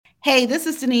Hey, this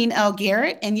is Deneen L.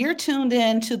 Garrett, and you're tuned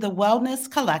in to the Wellness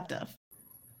Collective.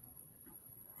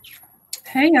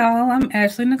 Hey y'all, I'm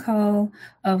Ashley Nicole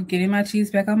of Getting My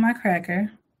Cheese Back on My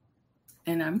Cracker.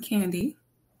 And I'm Candy.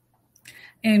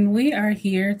 And we are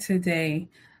here today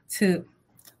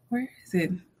where is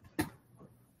it?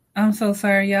 I'm so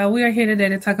sorry, y'all. We are here today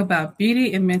to talk about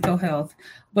beauty and mental health.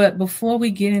 But before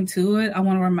we get into it, I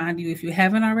want to remind you, if you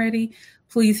haven't already,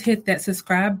 please hit that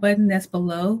subscribe button that's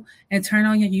below and turn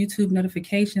on your YouTube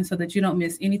notifications so that you don't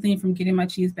miss anything from Getting My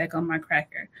Cheese Back on My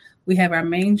Cracker. We have our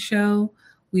main show.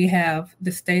 We have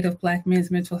the state of Black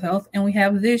men's mental health, and we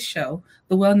have this show,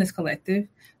 the Wellness Collective.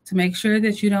 To make sure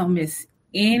that you don't miss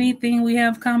anything we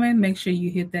have coming, make sure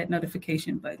you hit that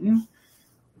notification button.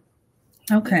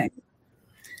 Okay.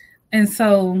 And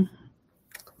so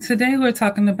today we're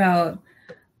talking about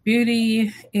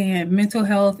beauty and mental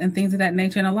health and things of that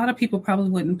nature. And a lot of people probably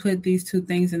wouldn't put these two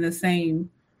things in the same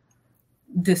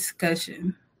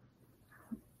discussion.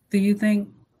 Do you think?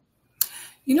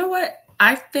 You know what?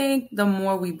 I think the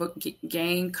more we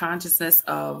gain consciousness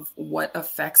of what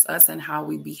affects us and how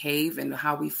we behave and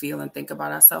how we feel and think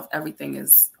about ourselves, everything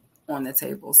is on the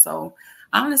table. So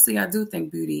honestly, I do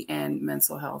think beauty and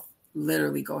mental health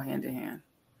literally go hand in hand.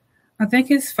 I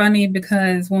think it's funny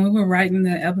because when we were writing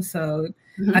the episode,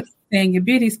 I was saying your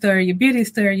beauty story, your beauty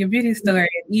story, your beauty story.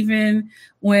 And even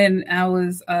when I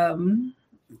was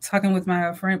talking with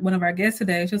my friend, one of our guests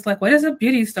today, she was like, what is a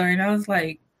beauty story? And I was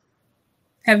like,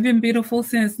 have you been beautiful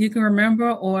since you can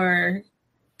remember, or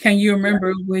can you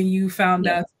remember when you found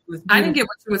out it was beautiful? I didn't get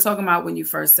what you were talking about when you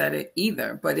first said it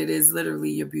either, but it is literally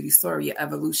your beauty story, your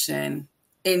evolution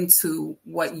into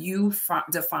what you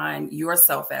define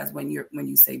yourself as when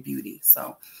you say beauty.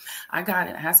 So I got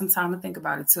it. I had some time to think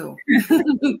about it too.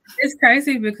 It's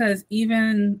crazy because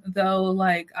even though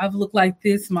like I've looked like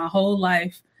this my whole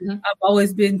life, I've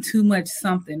always been too much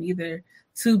something, either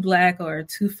too black or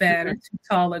too fat or too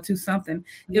tall or too something.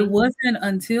 It wasn't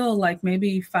until like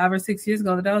maybe 5 or 6 years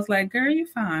ago that I was like, girl, you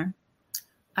fine.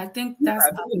 I think that's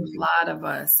a lot of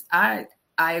us. I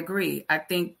agree. I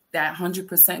think that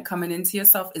 100% coming into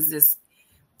yourself is this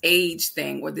age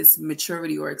thing or this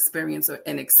maturity or experience or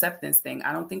an acceptance thing.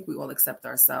 I don't think we all accept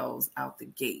ourselves out the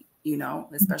gate,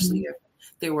 especially if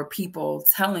there were people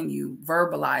telling you,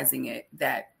 verbalizing it,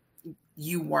 that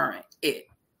you weren't it.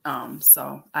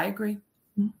 So I agree.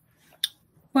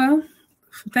 Well,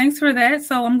 thanks for that.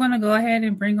 So I'm going to go ahead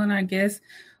and bring on our guest.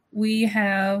 We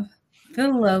have the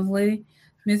lovely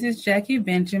Mrs. Jackie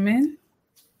Benjamin.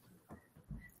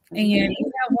 And we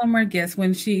have one more guest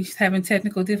when she's having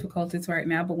technical difficulties right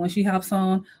now. But when she hops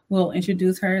on, we'll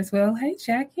introduce her as well. Hey,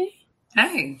 Jackie.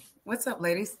 Hey, what's up,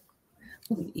 ladies?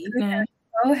 Good evening.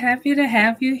 So happy to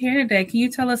have you here today. Can you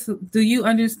tell us, do you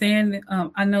understand?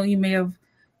 I know you may have,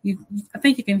 I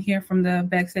think you can hear from the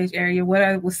backstage area what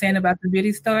I was saying about the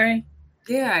beauty story.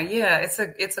 Yeah. It's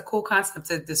a cool concept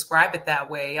to describe it that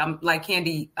way. I'm like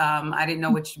Candy. I didn't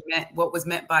know what you meant, what was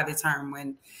meant by the term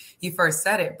when you first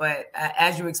said it, but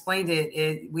as you explained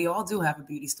it, we all do have a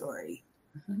beauty story.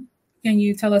 Mm-hmm. Can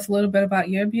you tell us a little bit about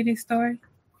your beauty story?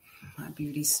 My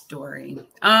beauty story.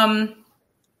 I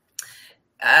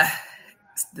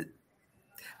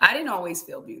didn't always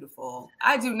feel beautiful.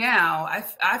 I do now.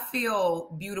 I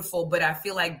feel beautiful, but I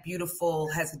feel like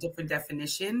beautiful has a different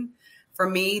definition for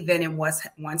me than it was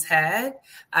once had.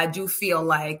 I do feel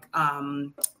like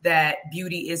that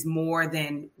beauty is more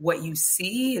than what you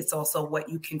see. It's also what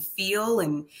you can feel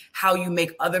and how you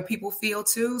make other people feel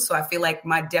too. So I feel like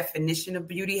my definition of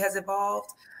beauty has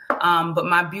evolved. But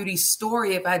my beauty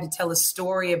story, if I had to tell a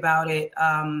story about it,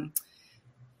 I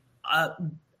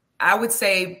would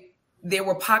say there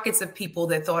were pockets of people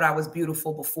that thought I was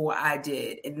beautiful before I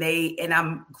did. And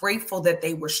I'm grateful that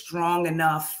they were strong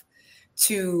enough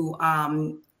to,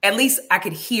 at least I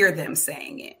could hear them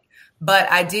saying it.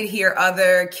 But I did hear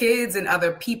other kids and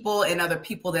other people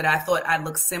that I thought I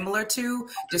looked similar to,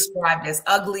 described as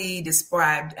ugly,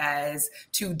 described as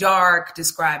too dark,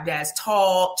 described as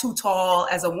too tall.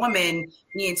 As a woman,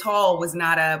 being tall was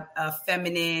not a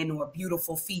feminine or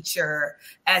beautiful feature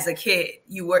as a kid.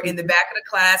 You were in the back of the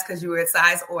class because you were a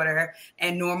size order,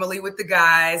 and normally with the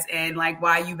guys, and like,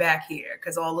 why are you back here?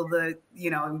 Because all of the,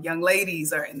 young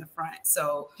ladies are in the front.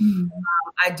 So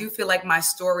I do feel like my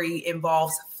story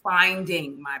involves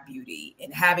finding my beauty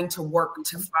and having to work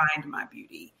to find my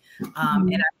beauty.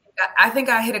 And I think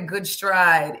I hit a good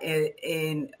stride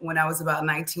in when I was about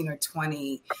 19 or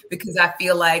 20, because I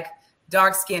feel like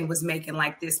dark skin was making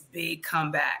like this big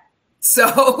comeback.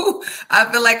 So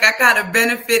I feel like I kind of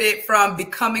benefited from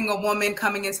becoming a woman,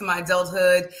 coming into my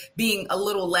adulthood, being a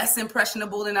little less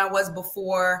impressionable than I was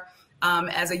before.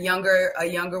 as a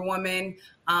younger woman.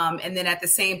 And then at the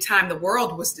same time, the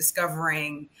world was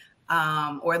discovering,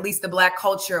 or at least the Black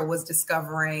culture was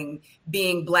discovering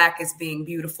being Black as being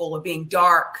beautiful, or being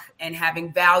dark and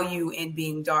having value in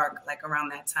being dark, like around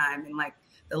that time in like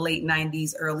the late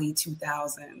 90s, early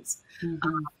 2000s.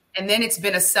 And then it's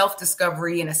been a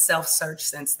self-discovery and a self-search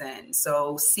since then.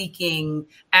 So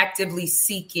actively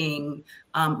seeking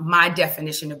my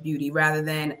definition of beauty rather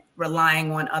than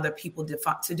relying on other people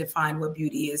to define what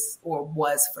beauty is or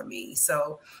was for me.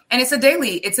 So, and it's a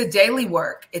daily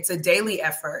work. It's a daily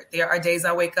effort. There are days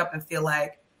I wake up and feel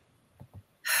like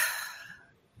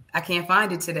I can't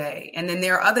find it today. And then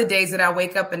there are other days that I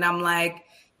wake up and I'm like,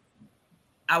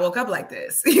 I woke up like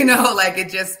this, like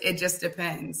it just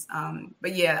depends.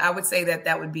 But yeah, I would say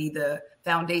that would be the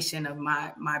foundation of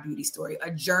my beauty story, a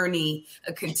journey,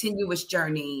 a continuous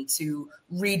journey to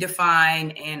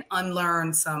redefine and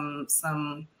unlearn some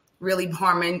really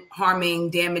harming,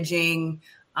 damaging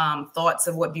thoughts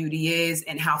of what beauty is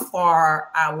and how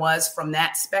far I was from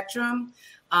that spectrum,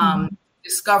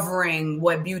 discovering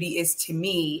what beauty is to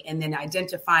me, and then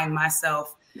identifying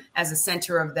myself as a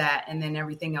center of that, and then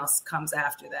everything else comes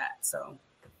after that. So,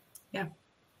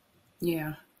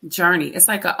 yeah, journey. It's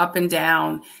like an up and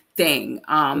down thing.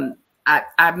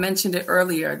 I mentioned it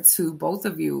earlier to both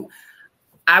of you.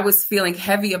 I was feeling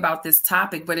heavy about this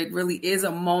topic, but it really is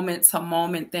a moment to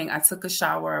moment thing. I took a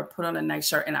shower, put on a nice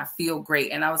shirt, and I feel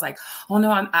great. And I was like, oh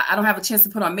no, I don't have a chance to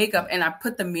put on makeup. And I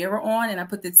put the mirror on and I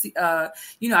put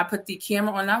I put the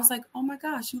camera on and I was like, oh my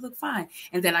gosh, you look fine.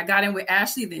 And then I got in with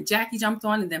Ashley, then Jackie jumped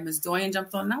on, and then Ms. Doyen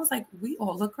jumped on. And I was like, we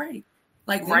all look great.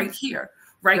 Like right here.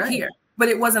 But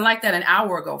it wasn't like that an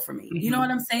hour ago for me. You know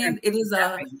what I'm saying? It is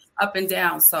up and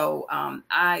down. So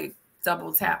I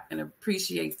double tap and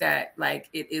appreciate that. Like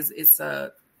it's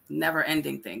a never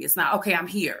ending thing. It's not, okay, I'm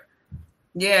here.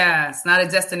 Yeah. It's not a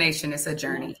destination. It's a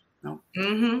journey. No.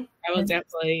 I will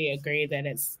definitely agree that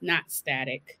it's not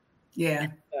static. Yeah.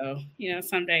 So,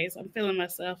 some days I'm feeling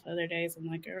myself. Other days I'm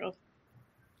like, girl,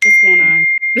 what's going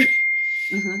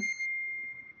on?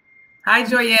 Hi,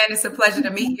 Joyanne. It's a pleasure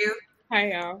to meet you.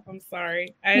 Hi, y'all. I'm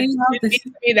sorry. I didn't mean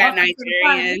to be that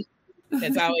Nigerian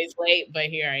that's always late, but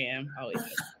here I am, always late.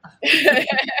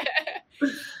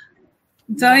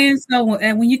 Diane, so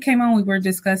when you came on, we were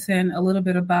discussing a little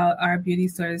bit about our beauty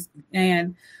stories.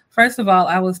 And first of all,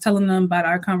 I was telling them about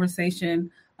our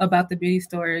conversation about the beauty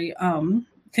story. Can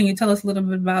you tell us a little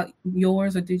bit about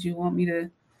yours, or did you want me to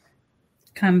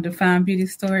kind of define beauty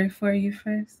story for you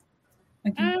first?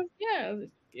 Okay. Yeah,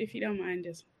 if you don't mind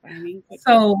just finding.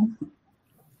 So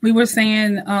we were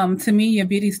saying, to me, your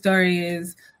beauty story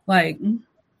is like,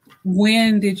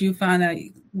 when did you find out,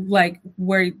 like,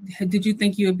 where did you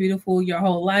think you were beautiful your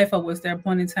whole life? Or was there a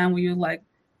point in time where you're like,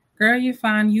 girl, you're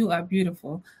fine, you are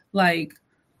beautiful? Like,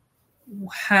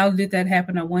 how did that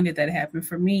happen, or when did that happen?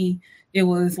 For me, it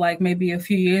was like maybe a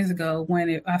few years ago when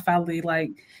it finally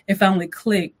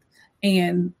clicked,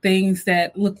 and things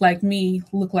that look like me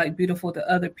look like beautiful to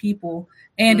other people.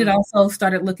 And it also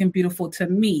started looking beautiful to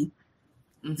me.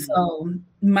 So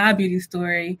my beauty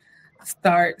story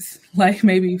starts like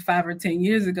maybe 5 or 10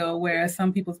 years ago, whereas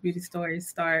some people's beauty stories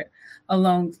start a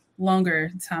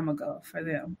longer time ago for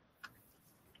them.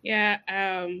 Yeah.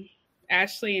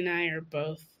 Ashley and I are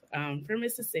both from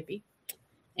Mississippi.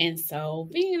 And so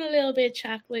being a little bit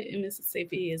chocolate in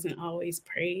Mississippi isn't always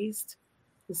praised.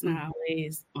 It's not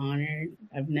always honored.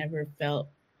 I've never felt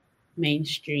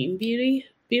mainstream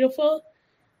beautiful,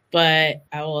 but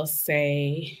I will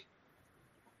say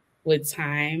with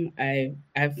time,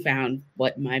 I've found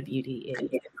what my beauty is.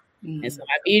 And so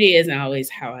my beauty isn't always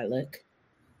how I look.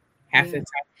 Half the time,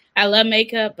 I love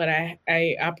makeup, but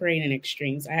I operate in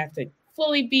extremes. I have to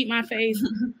fully beat my face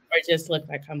or just look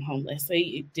like I'm homeless. So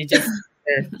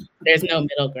there's no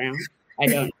middle ground. I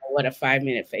don't know what a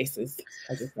 5-minute face is.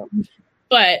 I just don't.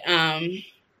 But at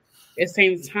the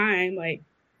same time, like,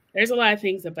 there's a lot of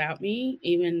things about me,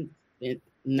 even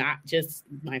not just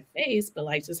my face, but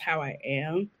like just how I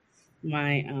am.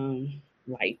 My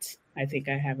light. I think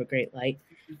I have a great light.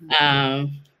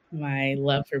 My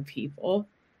love for people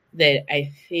that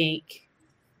I think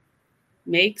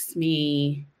makes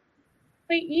me,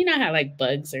 like, you know how like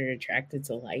bugs are attracted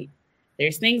to light.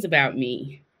 There's things about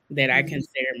me that I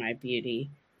consider my beauty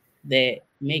that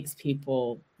makes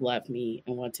people love me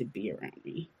and want to be around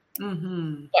me.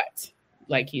 But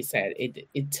like you said,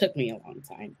 it took me a long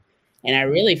time. And I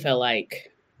really felt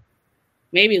like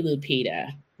maybe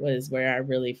Lupita was where I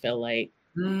really felt like,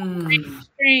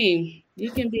 extreme.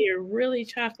 You can be a really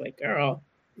chocolate girl.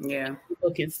 Yeah.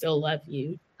 People can still love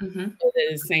you. But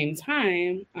at the same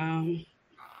time,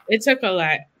 it took a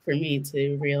lot for me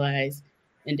to realize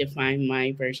and define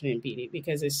my version of beauty,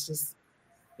 because it's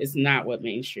not what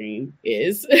mainstream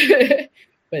is.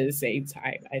 But at the same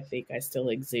time, I think I still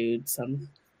exude some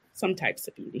types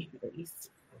of beauty, at least.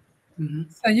 Mm-hmm.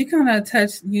 So you kind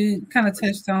of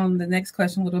touched on the next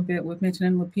question a little bit with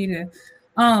mentioning Lupita.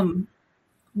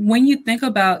 When you think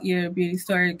about your beauty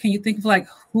story, can you think of like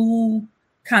who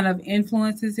kind of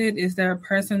influences it? Is there a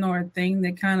person or a thing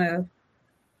that kind of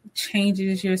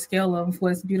changes your scale of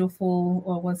what's beautiful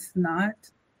or what's not?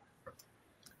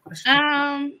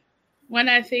 When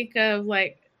I think of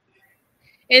like,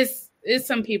 it's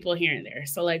some people here and there.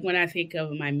 So like when I think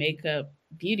of my makeup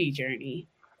beauty journey,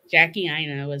 Jackie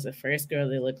Aina was the first girl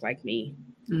that looked like me,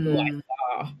 who I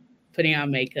saw putting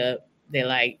on makeup. They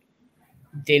like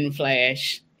didn't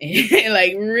flash and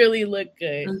like really looked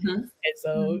good. And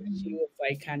so she was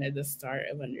like kind of the start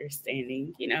of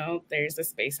understanding, you know, there's a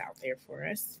space out there for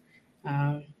us.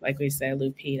 Like we said,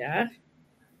 Lupita.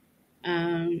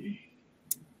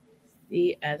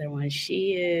 The other one,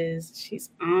 she's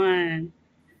on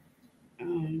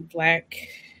Black,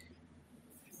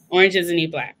 Orange is the New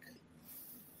Black.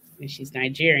 And she's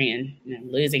Nigerian, and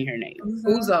I'm losing her name.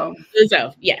 Uzo,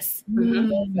 yes.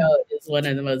 Uzo is one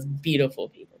of the most beautiful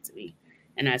people to me.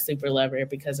 And I super love her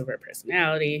because of her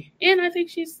personality. And I think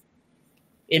she's,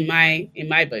 in my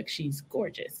book, she's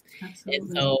gorgeous. Absolutely.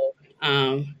 And so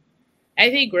I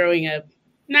think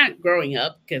not growing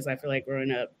up, because I feel like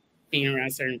growing up, being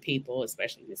around certain people,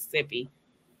 especially Mississippi,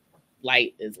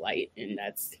 light is light, and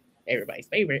that's everybody's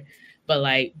favorite. But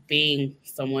like being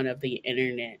someone of the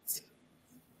internet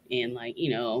and like,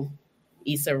 you know,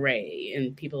 Issa Rae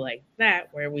and people like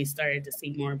that, where we started to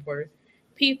see more important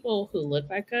people who look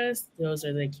like us, those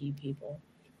are the key people.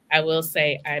 I will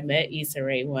say I met Issa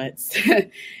Rae once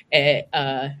at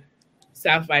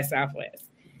South by Southwest,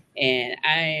 and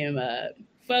I am a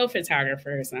faux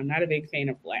photographer, so I'm not a big fan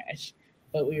of flash.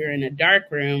 But we were in a dark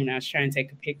room, and I was trying to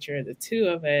take a picture of the two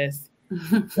of us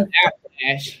without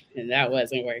flash, and that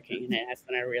wasn't working. And that's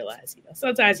when I realized, you know,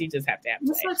 sometimes you just have to have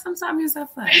flash. Like sometimes you just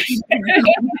have flash.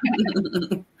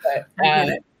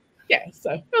 But, yeah,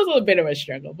 so it was a little bit of a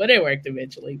struggle, but it worked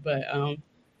eventually. But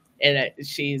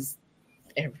she's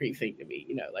everything to me,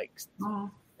 you know, like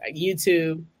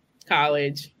YouTube,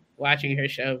 college, watching her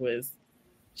show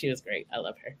she was great. I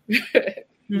love her.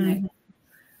 Mm-hmm.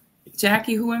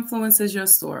 Jackie, who influences your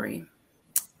story?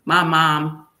 My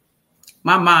mom.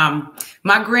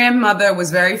 My grandmother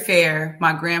was very fair.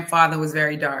 My grandfather was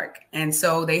very dark. And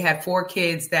so they had 4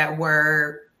 kids that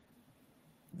were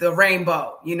the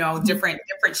rainbow, you know, different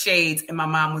shades. And my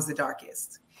mom was the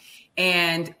darkest.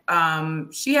 And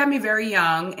she had me very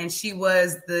young, and she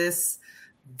was this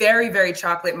very, very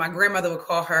chocolate. My grandmother would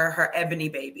call her ebony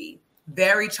baby.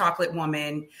 Very chocolate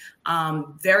woman,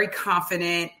 very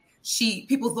confident.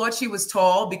 People thought she was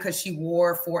tall because she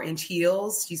wore 4-inch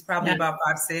heels. She's probably about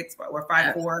 5'6" or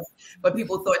 5'4", but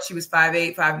people thought she was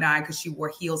 5'8", 5'9" because she wore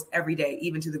heels every day,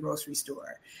 even to the grocery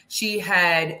store. She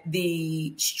had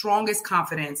the strongest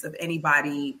confidence of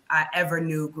anybody I ever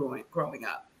knew growing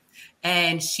up.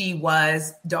 And she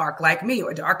was dark like me,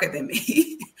 or darker than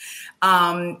me.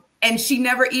 And she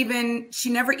never even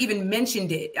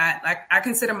mentioned it. I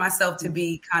consider myself to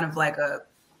be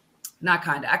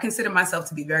I consider myself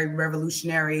to be very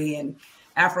revolutionary and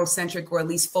Afrocentric, or at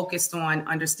least focused on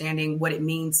understanding what it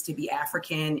means to be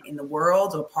African in the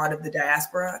world or part of the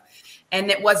diaspora.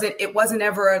 And it wasn't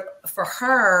ever for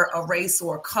her a race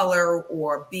or color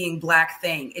or being Black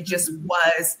thing. It just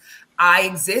was, I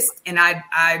exist, and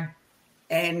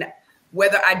and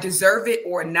whether I deserve it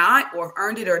or not, or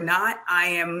earned it or not, I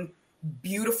am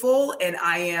beautiful, and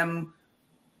I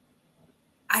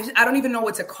don't even know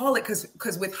what to call it,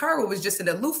 because with her, it was just an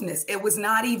aloofness. It was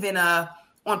not even on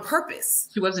purpose.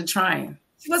 She wasn't trying.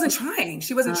 She wasn't trying.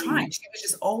 She was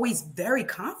just always very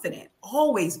confident,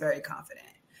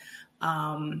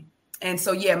 And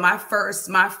so, yeah, my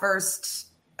first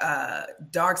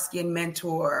dark-skinned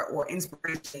mentor or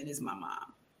inspiration is my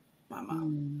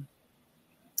mom.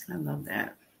 I love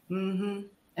that. Mm-hmm.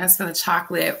 As for the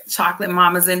chocolate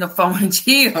mamas in the 4-inch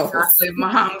heels. Chocolate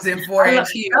moms in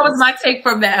 4-inch heels. That was my take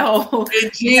from that whole.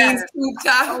 And jeans, tube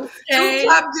top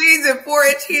jeans and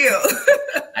 4-inch heels.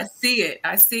 I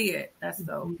see it. That's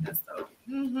dope.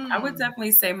 Mm-hmm. I would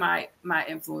definitely say my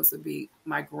influence would be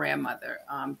my grandmother.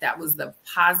 That was the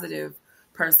positive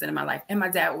person in my life. And my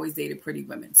dad always dated pretty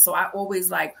women. So I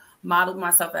always modeled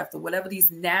myself after whatever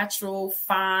these natural,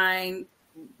 fine,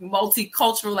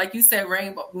 multicultural, like you said,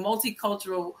 rainbow,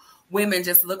 multicultural women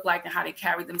just look like, and how they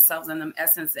carry themselves in them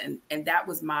essence. And that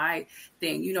was my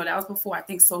thing. You know, that was before I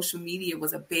think social media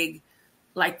was a big,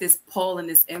 like, this pull and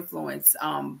this influence.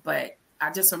 But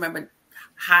I just remember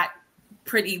hot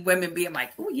pretty women being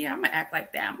like, oh yeah, I'm gonna act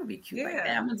like that. I'm gonna be cute like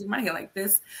that. I'm gonna do my hair like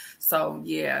this. So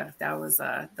yeah, those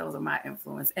are my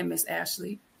influence. And Miss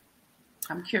Ashley,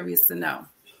 I'm curious to know.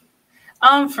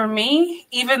 For me,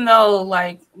 even though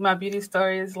like my beauty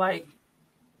story is like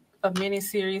a mini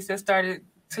series that started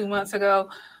 2 months ago,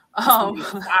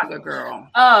 saga girl.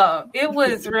 It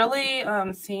was really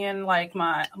seeing like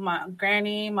my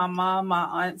granny, my mom, my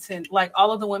aunts, and like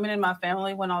all of the women in my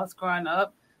family when I was growing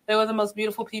up. They were the most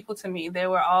beautiful people to me. They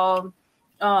were all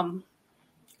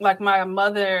like my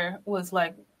mother was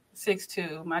like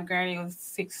 6'2", my granny was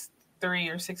 6'3"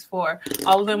 or 6'4".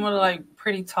 All of them were like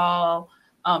pretty tall,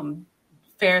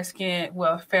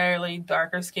 fairly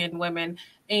darker skinned women,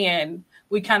 and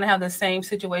we kind of have the same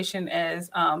situation as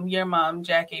your mom,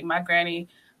 Jackie. My granny,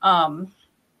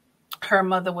 her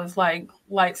mother was like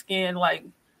light skin, like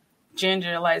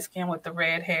ginger light skin with the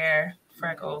red hair,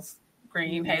 freckles,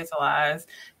 green hazel eyes,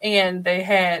 and they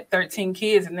had 13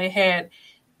 kids, and they had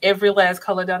every last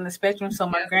color down the spectrum. So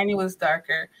my granny was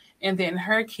darker, and then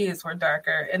her kids were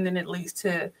darker, and then it leads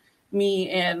to me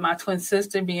and my twin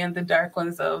sister being the dark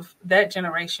ones of that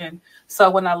generation. So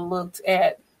when I looked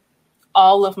at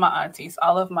all of my aunties,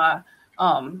 all of my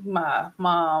my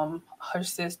mom, her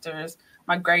sisters,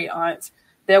 my great aunts,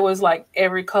 there was like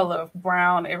every color of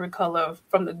brown, every color of,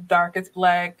 from the darkest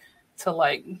black to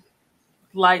like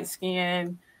light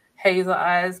skin, hazel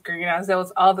eyes, green eyes. There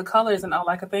was all the colors, and all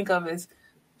I could think of is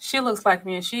she looks like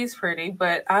me and she's pretty,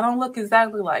 but I don't look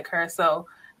exactly like her. So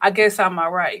I guess I'm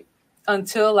all right.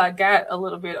 Until I got a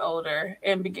little bit older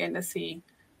and began to see,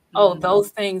 those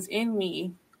things in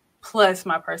me, plus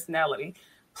my personality,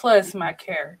 plus my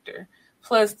character,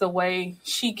 plus the way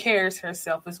she carries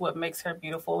herself is what makes her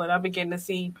beautiful. And I began to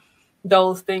see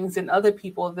those things in other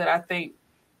people that I think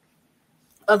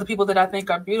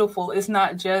are beautiful. It's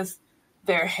not just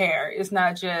their hair. It's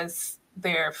not just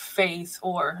their face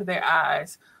or their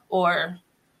eyes or...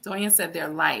 Dorian said they're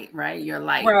light, right? You're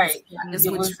light. Right.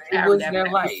 It was their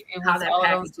light. It how was that all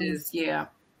package those is. Yeah.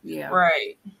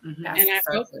 Right. And I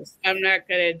hope I'm not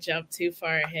going to jump too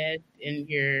far ahead in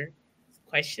your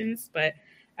questions, but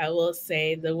I will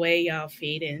say the way y'all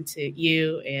feed into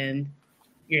you and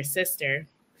your sister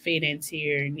feed into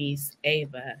your niece,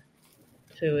 Ava,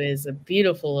 who is a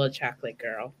beautiful little chocolate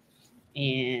girl.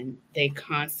 And they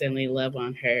constantly love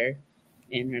on her.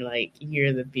 And they're like,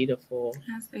 you're the beautiful.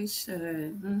 As they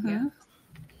should. Yeah.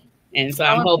 And so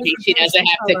I'm hoping she doesn't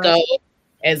have to go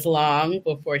as long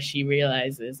before she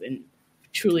realizes and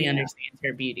truly understands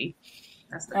her beauty.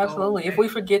 Absolutely. If we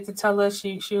forget to tell her,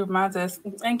 she reminds us.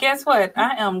 And guess what?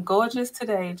 I am gorgeous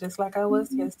today, just like I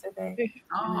was yesterday.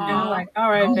 And I'm like, all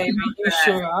right, baby, you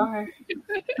sure are.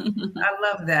 I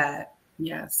love that.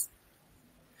 Yes.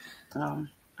 All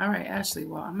right, Ashley.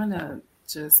 Well, I'm going to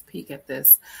just peek at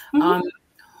this.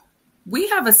 We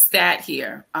have a stat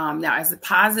here. Now, as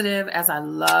positive as I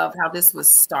love how this was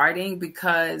starting,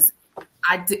 because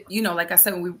I did, like I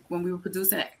said, when we were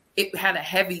producing it had a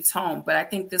heavy tone, but I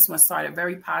think this one started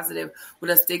very positive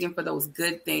with us digging for those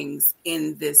good things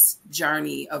in this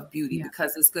journey of beauty,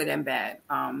 because it's good and bad.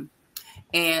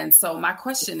 And so my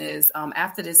question is,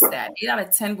 after this stat, 8 out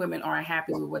of 10 women aren't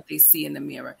happy with what they see in the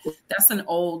mirror. That's an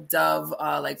old Dove,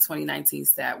 like 2019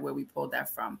 stat where we pulled that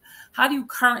from. How do you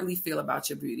currently feel about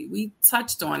your beauty? We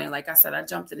touched on it. Like I said, I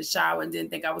jumped in the shower and didn't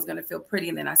think I was going to feel pretty.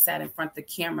 And then I sat in front of the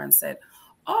camera and said,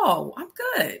 oh, I'm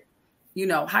good.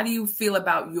 How do you feel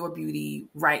about your beauty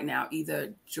right now?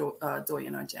 Either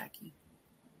Dorian or Jackie.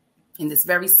 In this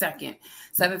very second,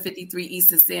 7:53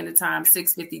 Eastern Standard Time,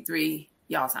 6:53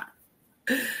 y'all time.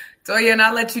 Dorian,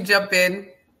 I'll let you jump in.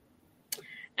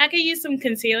 I could use some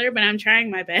concealer, but I'm trying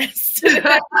my best.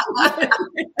 I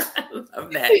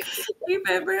love that. Keep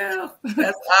it real.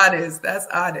 That's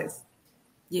honest.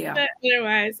 Yeah. But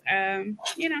otherwise, I'm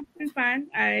fine.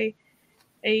 I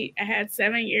had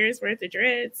 7 years worth of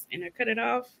dreads, and I cut it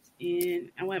off, and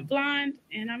I went blonde,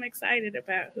 and I'm excited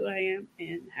about who I am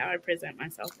and how I present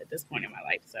myself at this point in my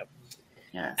life. So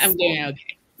yes. I'm doing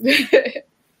okay.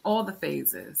 All the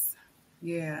phases.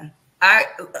 Yeah. I,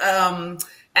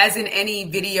 as in any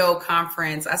video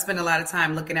conference, I spend a lot of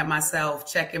time looking at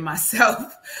myself, checking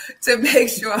myself to make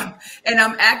sure. And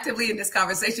I'm actively in this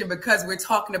conversation because we're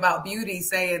talking about beauty,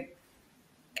 saying,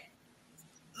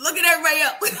 look at everybody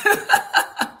up.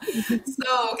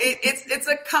 So it's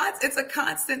a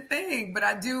constant thing, but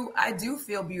I do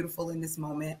feel beautiful in this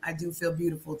moment. I do feel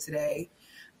beautiful today.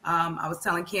 I was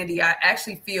telling Candy, I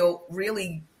actually feel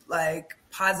really like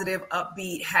positive,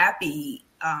 upbeat, happy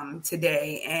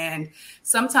today. And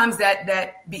sometimes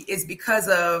that is because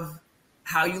of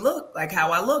how you look, like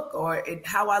how I look,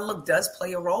 how I look does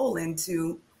play a role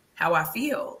into how I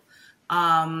feel.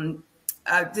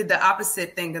 did the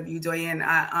opposite thing of you, Doyen.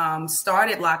 I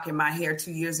started locking my hair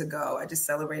 2 years ago. I just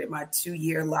celebrated my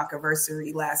 2-year lock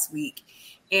anniversary last week.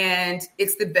 And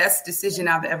it's the best decision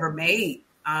I've ever made.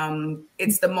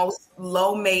 It's the most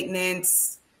low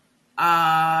maintenance.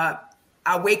 I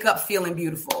wake up feeling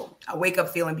beautiful. I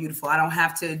don't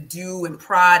have to do and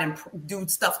prod and do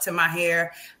stuff to my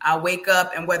hair. I wake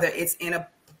up, and whether it's in a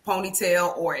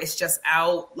ponytail or it's just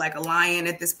out like a lion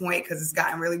at this point because it's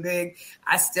gotten really big,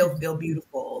 I still feel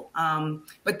beautiful.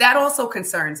 But that also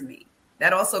concerns me.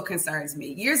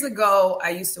 Years ago,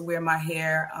 I used to wear my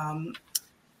hair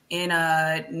in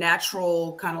a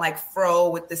natural kind of like fro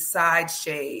with the sides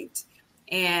shaved.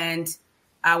 And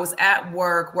I was at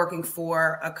work working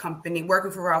for a company, working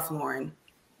for Ralph Lauren.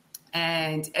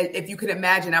 And if you could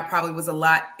imagine, I probably was a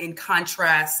lot in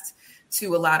contrast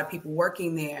to a lot of people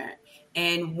working there.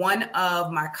 And one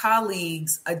of my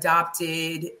colleagues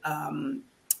adopted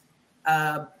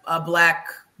a black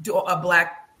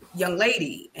young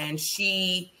lady. And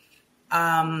she,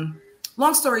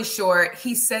 long story short,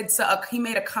 he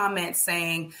made a comment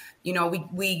saying, you know,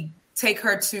 we take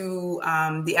her to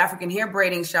the African hair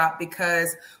braiding shop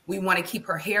because we want to keep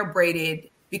her hair braided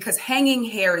because hanging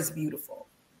hair is beautiful.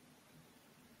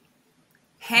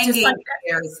 Hanging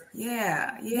hair is,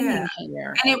 yeah. Hanging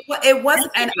hair. And it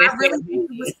wasn't, and I really think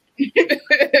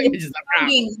it was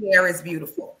hanging hair is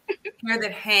beautiful. Hair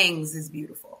that hangs is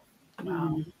beautiful.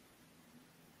 Wow.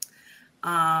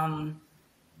 And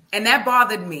that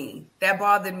bothered me. At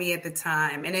the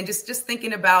time. And then just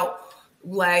thinking about,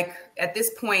 like, at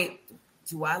this point,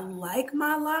 do I like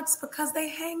my locks because they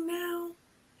hang now?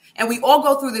 And we all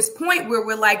go through this point where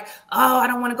we're like, oh, I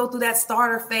don't want to go through that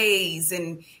starter phase.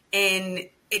 And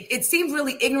it seemed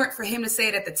really ignorant for him to say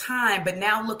it at the time. But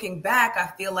now looking back, I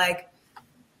feel like,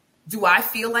 do I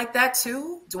feel like that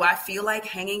too? Do I feel like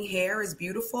hanging hair is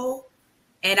beautiful?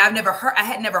 And I had never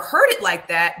heard it like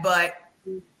that. But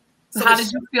so how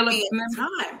did you feel at the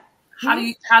time?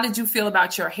 How did you feel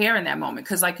about your hair in that moment?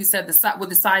 Because like you said, with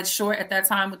the sides short at that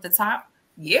time with the top.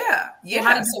 Yeah. Well,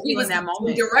 how did you feel in that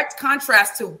moment? Direct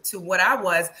contrast to what I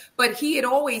was, but he had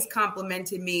always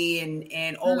complimented me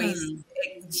and always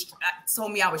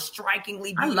told me I was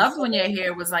strikingly beautiful. I loved when your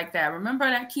hair was like that. Remember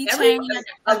that keychain?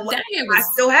 I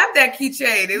still have that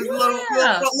keychain. It was a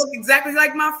little look exactly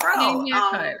like my fro.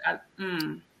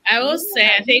 I will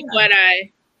say, I think what I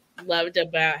loved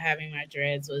about having my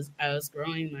dreads was I was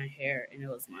growing my hair and it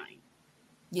was mine.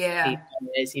 Yeah.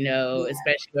 Because,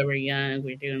 especially when we're young,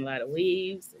 we're doing a lot of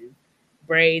weaves and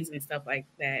braids and stuff like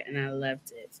that. And I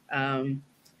loved it.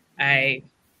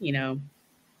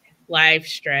 Life,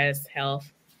 stress,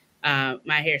 health,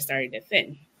 my hair started to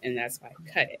thin and that's why I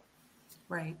cut it.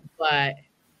 Right. But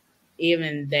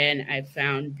even then I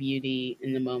found beauty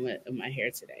in the moment of my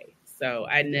hair today. So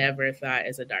I never thought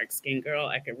as a dark skinned girl,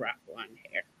 I could rock blonde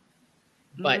hair.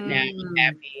 But now I'm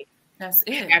happy. That's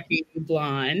it. Happy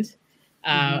blonde.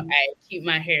 I keep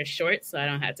my hair short so I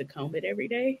don't have to comb it every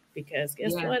day because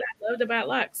guess what? I loved about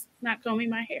locks, not combing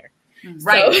my hair.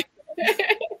 Right. So,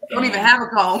 don't even have a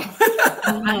comb.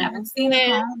 I haven't seen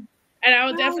a comb. And I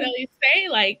would definitely say,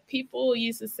 like, people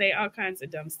used to say all kinds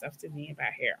of dumb stuff to me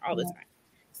about hair all the time.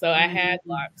 So I had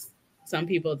locks. Some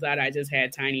people thought I just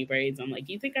had tiny braids. I'm like,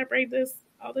 you think I braid this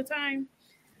all the time?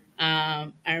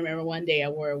 I remember one day I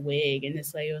wore a wig and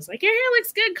this lady was like, your hair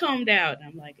looks good combed out. And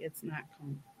I'm like, it's not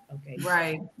combed. Okay.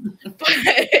 Right. But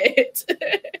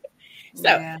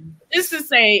just to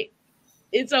say,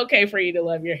 it's okay for you to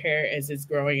love your hair as it's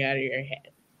growing out of your head.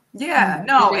 Yeah,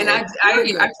 no, and I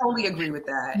totally agree with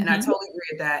that. And I totally agree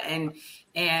with that. And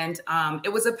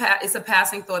it's a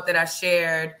passing thought that I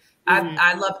shared.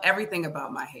 I love everything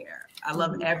about my hair.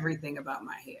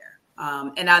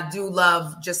 And I do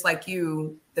love, just like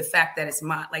you, the fact that it's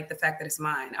mine.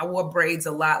 I wore braids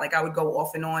a lot. Like I would go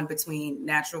off and on between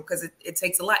natural because it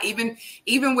takes a lot.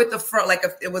 Even with the fro, like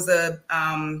it was a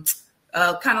kind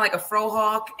of like a fro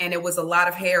hawk, and it was a lot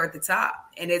of hair at the top.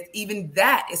 And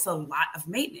it's a lot of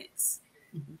maintenance.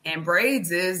 And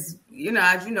braids is,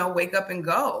 as you know, wake up and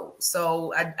go.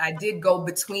 So I did go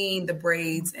between the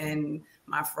braids and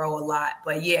my fro a lot.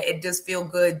 But yeah, it does feel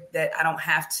good that I don't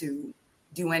have to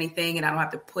do anything and I don't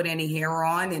have to put any hair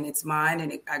on, and it's mine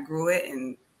and I grew it.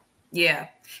 And yeah.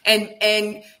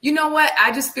 And you know what?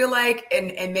 I just feel like,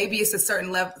 and maybe it's a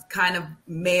certain level kind of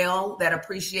male that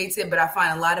appreciates it, but I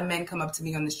find a lot of men come up to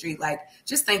me on the street like,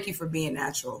 just thank you for being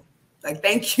natural. Like,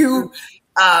 thank you.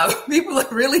 People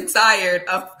are really tired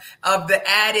of the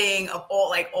adding of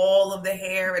all of the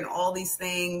hair and all these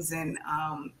things. And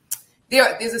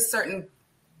there's a certain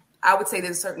I would say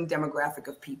there's a certain demographic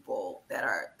of people that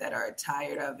are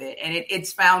tired of it, and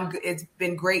it's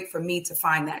been great for me to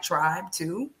find that tribe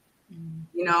too.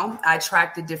 You know, I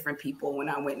attracted different people when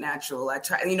I went natural. I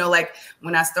tried, you know, like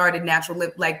when I started natural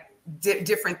lip, like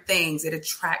different things, it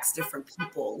attracts different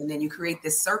people, and then you create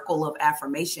this circle of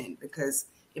affirmation because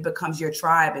it becomes your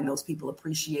tribe, and those people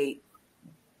appreciate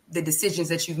the decisions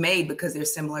that you've made because they're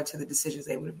similar to the decisions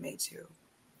they would have made too.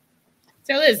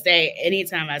 To this day,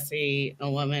 anytime I see a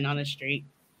woman on the street,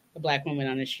 a Black woman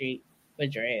on the street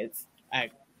with dreads, I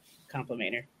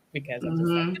compliment her because I'm just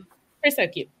like, they're so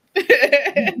cute.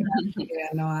 Yeah,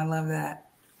 no, I love that.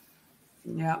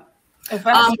 Yeah. A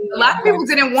lot of people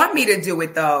didn't want me to do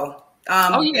it though.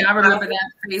 Oh yeah, I remember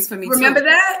that phase for me. Remember too.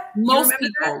 That? Most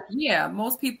people, yeah,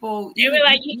 most people. They were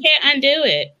like, you can't undo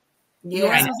it. Yeah,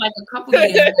 yours was like a couple of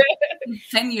years ago,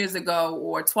 10 years ago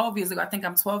or 12 years ago. I think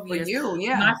I'm 12 years. For you,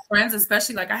 yeah. My friends,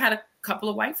 especially, like I had a couple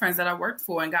of white friends that I worked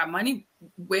for and got money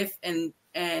with, and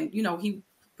you know, he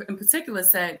in particular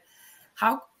said,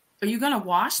 "How are you going to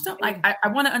wash them? Like, I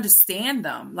want to understand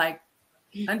them. Like,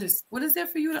 what is there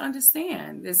for you to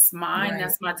understand? It's mine. Right.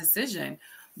 That's my decision."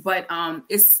 But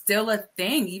it's still a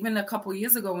thing. Even a couple of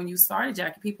years ago when you started,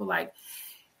 Jackie, people like,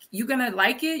 you're going to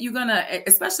like it? You're going to,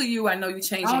 especially you, I know you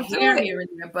changed your hair here and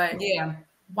there, but yeah,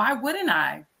 why wouldn't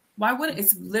I? Why wouldn't?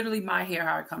 It's literally my hair,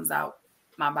 how it comes out,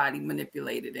 my body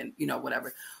manipulated and, you know,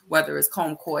 whatever, whether it's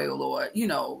comb coil or, you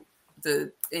know,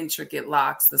 the intricate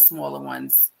locks, the smaller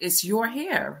ones, it's your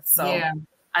hair. So yeah.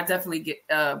 I definitely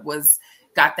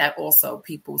got that also.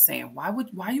 People saying,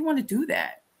 why you want to do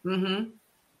that? Mm-hmm.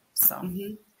 So,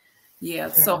 yeah.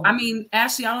 So, I mean,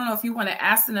 Ashley, I don't know if you want to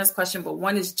ask the next question, but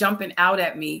one is jumping out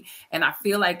at me. And I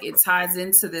feel like it ties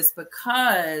into this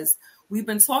because we've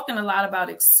been talking a lot about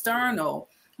external.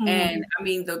 Mm-hmm. And I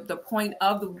mean, the point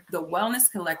of the Wellness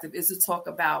Collective is to talk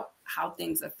about how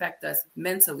things affect us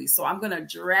mentally. So I'm going to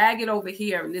drag it over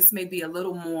here. And this may be a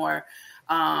little more,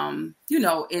 you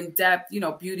know, in depth. You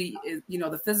know, beauty is, you know,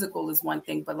 the physical is one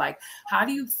thing, but like, how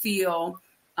do you feel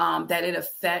that it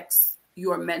affects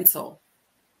your mental,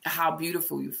 how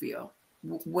beautiful you feel?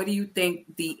 What do you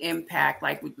think the impact,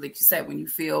 like you said, when you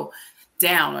feel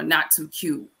down or not too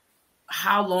cute,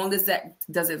 how long does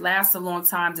it last a long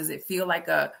time? Does it feel like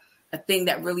a thing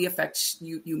that really affects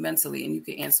you mentally? And you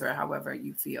can answer it however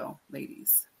you feel,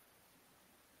 ladies.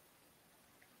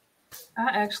 I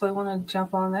actually want to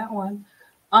jump on that one.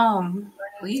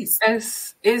 Please.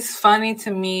 It's funny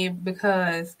to me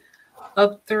because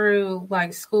up through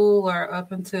like school or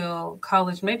up until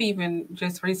college, maybe even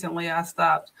just recently I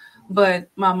stopped. But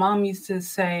my mom used to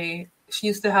say, she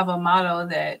used to have a motto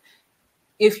that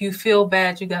if you feel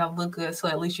bad, you got to look good. So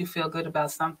at least you feel good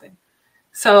about something.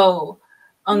 So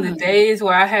on the days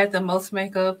where I had the most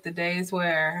makeup, the days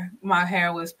where my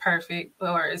hair was perfect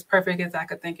or as perfect as I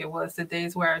could think it was, the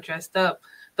days where I dressed up,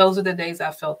 those are the days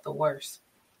I felt the worst.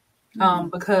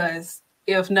 Because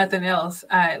if nothing else,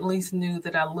 I at least knew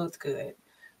that I looked good.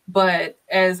 But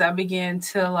as I began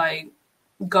to like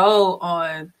go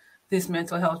on this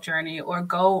mental health journey or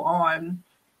go on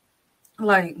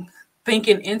like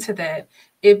thinking into that,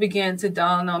 it began to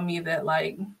dawn on me that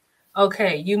like,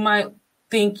 okay, you might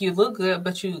think you look good,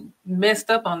 but you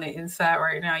messed up on the inside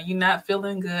right now. You're not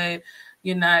feeling good.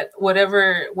 You're not,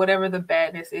 whatever the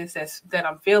badness is that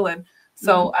I'm feeling.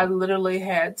 So I literally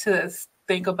had to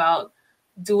think about,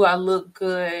 do I look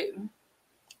good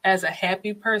as a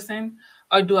happy person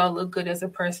or do I look good as a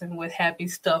person with happy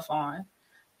stuff on?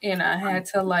 And I had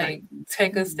to like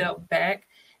take a step back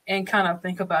and kind of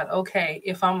think about, okay,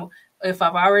 if I've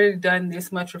already done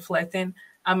this much reflecting,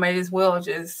 I may as well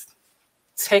just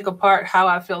take apart how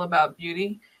I feel about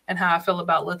beauty and how I feel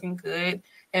about looking good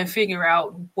and figure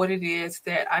out what it is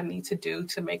that I need to do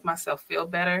to make myself feel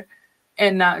better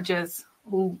and not just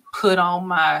put on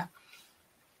my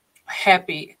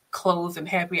happy clothes and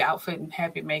happy outfit and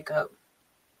happy makeup.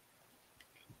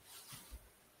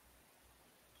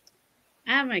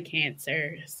 I'm a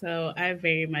Cancer, so I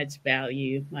very much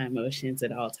value my emotions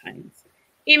at all times,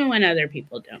 even when other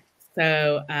people don't.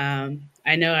 So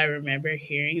I know I remember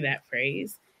hearing that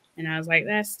phrase, and I was like,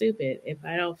 that's stupid. If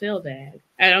I don't feel bad,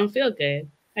 I don't feel good.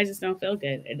 I just don't feel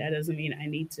good. And that doesn't mean I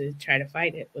need to try to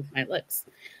fight it with my looks.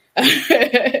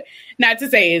 Not to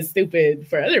say it's stupid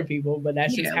for other people, but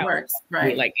that's just how it works.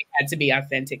 Right. Like it had to be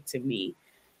authentic to me.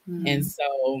 Mm-hmm. And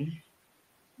so,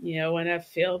 you know, when I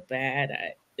feel bad,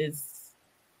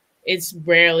 it's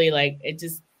rarely like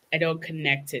I don't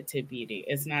connect it to beauty.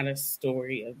 It's not a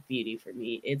story of beauty for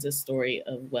me. It's a story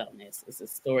of wellness. It's a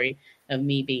story of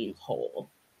me being whole.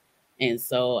 And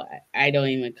so I don't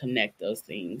even connect those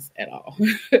things at all.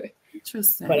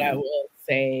 Interesting. But I will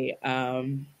say,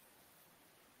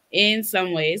 in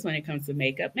some ways, when it comes to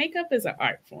makeup is an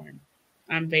art form.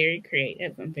 I'm very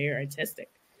creative. I'm very artistic.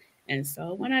 And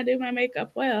so when I do my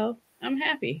makeup well, I'm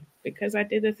happy because I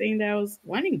did the thing that I was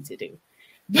wanting to do.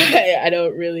 But I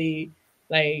don't really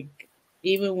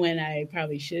even when I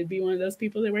probably should be one of those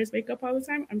people that wears makeup all the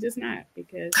time, I'm just not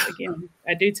because, again,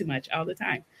 I do too much all the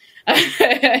time.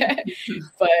 But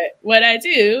what I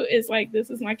do is this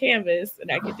is my canvas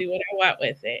and I can do what I want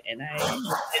with it. And I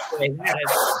enjoy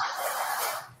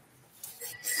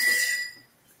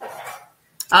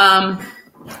that.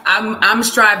 I'm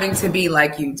striving to be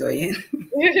like you, Doyen.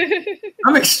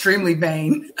 I'm extremely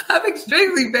vain.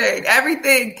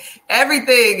 Everything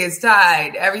is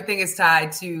tied. Everything is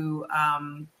tied to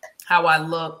how I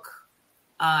look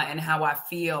and how I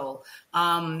feel.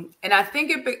 And I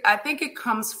think it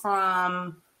comes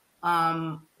from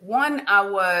one. I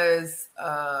was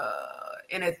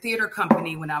in a theater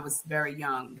company when I was very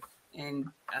young and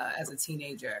as a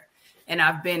teenager. And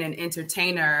I've been an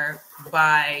entertainer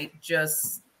by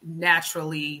just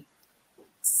naturally,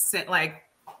 since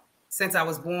I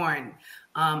was born.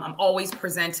 I'm always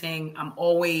presenting. I'm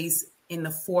always in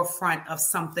the forefront of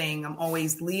something. I'm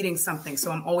always leading something.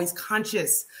 So I'm always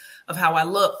conscious of how I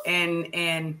look.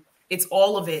 And it's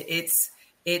all of it. It's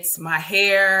my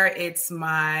hair. It's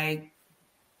my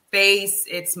face.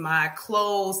 It's my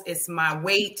clothes. It's my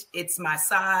weight. It's my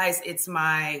size. It's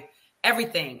my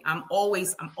everything. I'm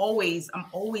always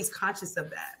conscious of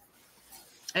that.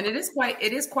 And it is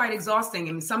quite exhausting.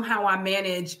 And somehow I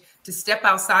manage to step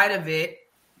outside of it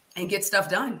and get stuff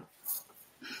done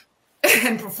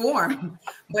and perform.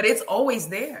 But it's always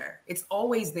there. It's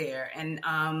always there. And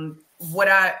what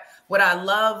I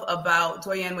love about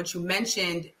Doyen, what you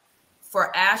mentioned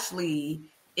for Ashley,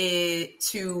 is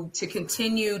to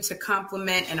continue to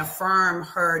compliment and affirm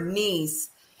her niece.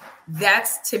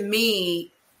 That's, to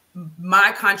me,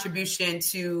 my contribution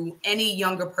to any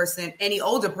younger person, any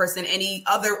older person, any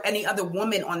other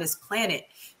woman on this planet.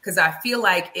 Because I feel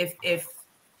like if,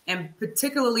 and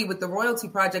particularly with the Royalty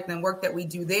Project and work that we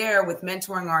do there with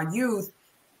mentoring our youth,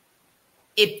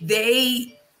 if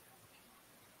they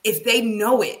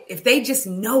know it, if they just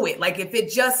know it, if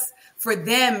it just, for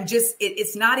them,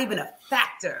 it's not even a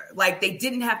factor. They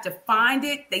didn't have to find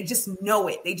it. They just know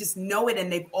it. They just know it.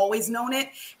 And they've always known it.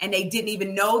 And they didn't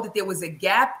even know that there was a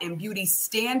gap in beauty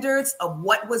standards of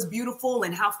what was beautiful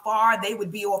and how far they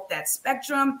would be off that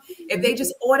spectrum. If they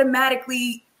just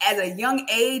automatically, at a young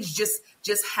age, just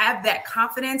have that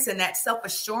confidence and that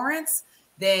self-assurance,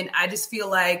 then I just feel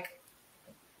like,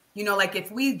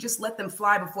 if we just let them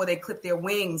fly before they clip their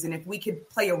wings, and if we could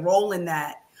play a role in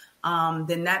that,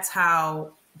 then that's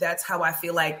how I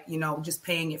feel like, just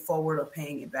paying it forward or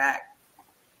paying it back.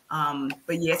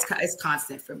 But yeah, it's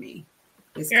constant for me.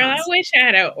 Girl, constant. I wish I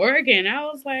had an organ. I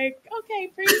was like,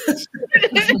 okay, preach.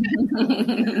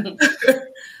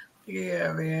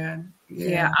 Yeah, man.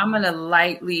 Yeah, I'm going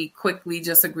to quickly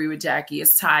just agree with Jackie.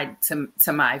 It's tied to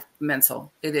my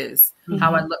mental. It is. Mm-hmm.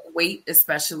 How I look, weight,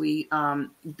 especially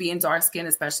being dark skinned,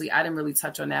 especially. I didn't really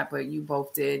touch on that, but you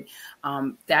both did.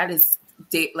 That is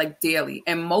daily.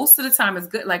 And most of the time it's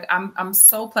good. I'm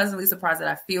so pleasantly surprised that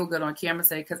I feel good on camera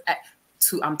today because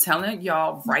I'm telling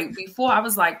y'all right before I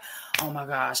was like, oh my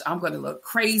gosh, I'm going to look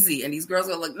crazy. And these girls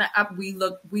are going to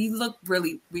look, we look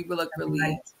really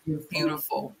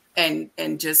beautiful. And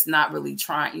just not really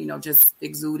trying, just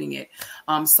exuding it.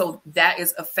 So that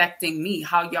is affecting me.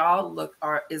 How y'all look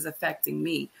is affecting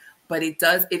me. But it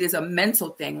is a mental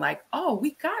thing. And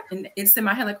it's in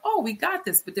my head, we got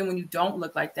this. But then when you don't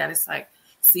look like that, it's like,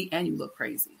 see, and you look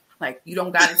crazy. You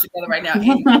don't got it together right now. And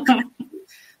you look crazy.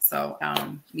 So,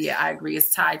 yeah, I agree.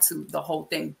 It's tied to the whole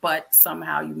thing. But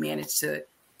somehow you manage to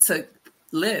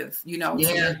live, to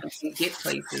live and get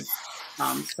places.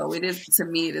 So it is, to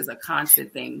me, it is a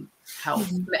constant thing, health,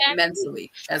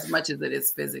 mentally, as much as it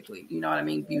is physically. You know what I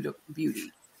mean?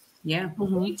 Beauty. Yeah.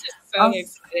 Mm-hmm.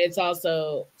 It's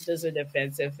also just a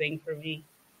defensive thing for me.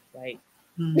 I'm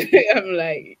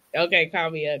like, okay,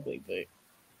 call me ugly, but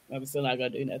I'm still not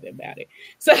going to do nothing about it.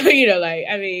 So,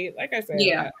 like I said,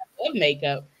 I love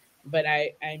makeup, but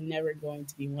I'm never going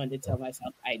to be one to tell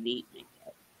myself I need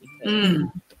makeup because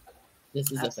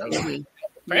this is a thing.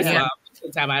 First of all,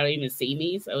 sometimes I don't even see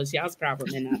me, so it's y'all's problem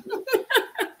and not me.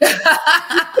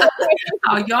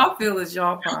 How y'all feel is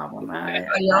y'all problem. How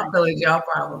y'all feel is y'all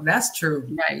problem. That's true.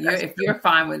 Right. If you're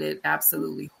fine with it,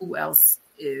 absolutely. Who else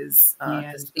is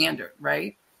the standard,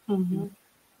 right? Mm-hmm.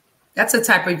 That's a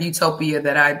type of utopia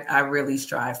that I really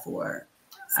strive for.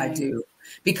 Same. I do.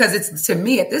 Because it's, to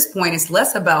me, at this point, it's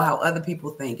less about how other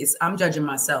people think. I'm judging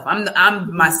myself.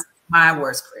 I'm my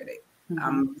worst critic. Mm-hmm.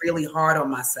 I'm really hard on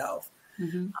myself.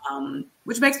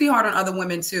 which makes me hard on other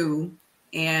women too.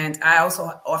 And I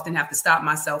also often have to stop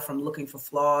myself from looking for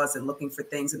flaws and looking for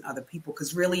things in other people,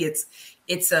 because really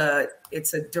it's a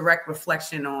direct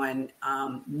reflection on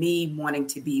me wanting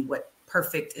to be what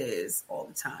perfect is all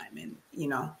the time. And, you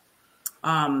know,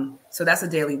 so that's a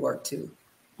daily work too.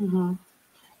 Mm-hmm.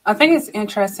 I think it's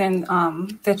interesting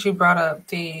that you brought up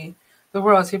the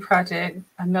Royalty Project.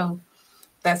 I know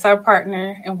that's our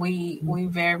partner, and we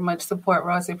very much support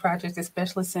Royalty Project,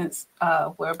 especially since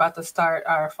we're about to start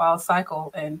our fall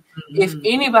cycle. And if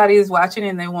anybody is watching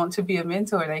and they want to be a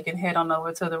mentor, they can head on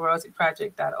over to the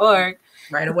royaltyproject.org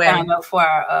right away. Sign up for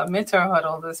our mentor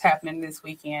huddle that's happening this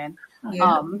weekend,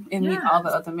 and meet all the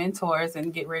other mentors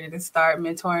and get ready to start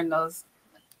mentoring those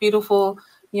beautiful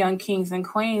young kings and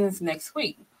queens next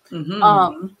week.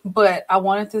 But I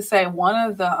wanted to say one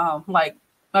of the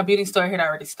my beauty story had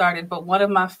already started, but one of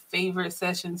my favorite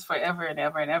sessions forever and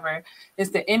ever and ever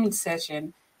is the image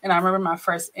session. And I remember my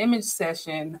first image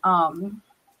session,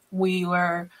 we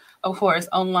were, of course,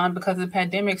 online because of the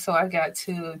pandemic, so I got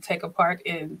to take a part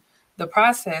in the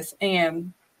process.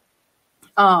 And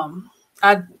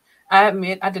I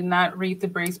admit I did not read the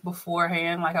briefs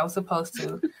beforehand like I was supposed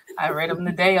to. I read them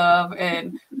the day of,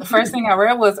 and the first thing I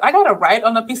read was I got to write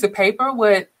on a piece of paper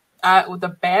with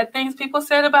the bad things people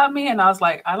said about me, and I was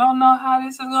like, I don't know how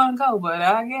this is going to go, but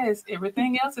I guess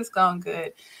everything else is going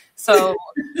good. So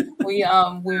we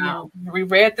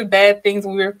read the bad things,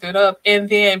 we ripped it up, and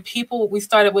then we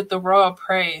started with the raw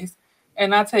praise,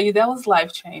 and I tell you, that was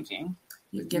life changing.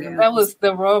 That was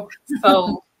the raw.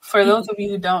 So for those of you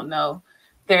who don't know,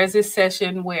 there's this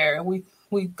session where we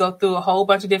go through a whole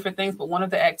bunch of different things, but one of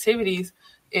the activities,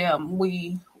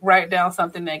 we write down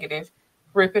something negative,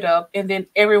 rip it up, and then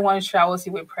everyone showers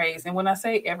you with praise. And when I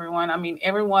say everyone, I mean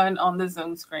everyone on the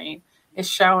Zoom screen is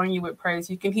showering you with praise.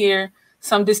 You can hear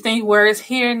some distinct words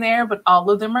here and there, but all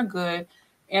of them are good.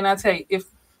 And I tell you, if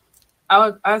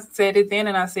I said it then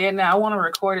and I say it now, I want to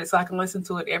record it so I can listen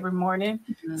to it every morning,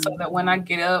 so that when I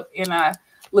get up and I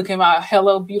look at my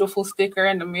Hello Beautiful sticker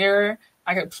in the mirror,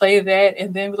 I could play that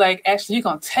and then be like, actually, you're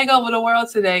going to take over the world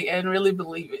today, and really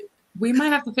believe it. We might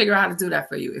have to figure out how to do that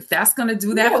for you. If that's going to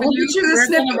do that for you, we're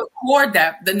going to record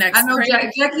that the next. I know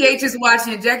Jackie H is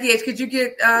watching. Jackie H, could you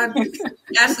get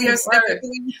Ashley her snippet,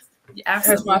 please? Absolutely.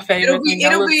 That's my favorite.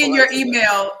 It'll be in your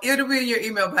email. It'll be in your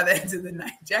email by the end of the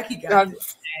night. Jackie got it.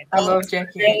 I love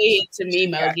Jackie. To me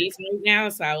emojis right now,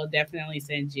 so I will definitely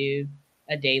send you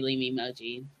a daily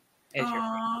memoji.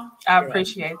 I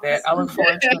appreciate that. I look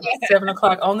forward to it.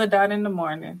 7:00 on the dot in the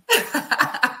morning.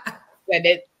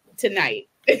 Tonight.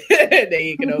 Then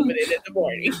you can open it in the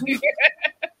morning.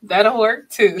 That'll work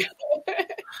too.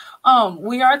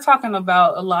 We are talking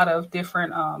about a lot of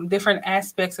different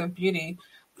aspects of beauty,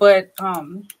 but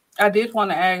I did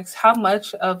want to ask, how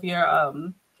much of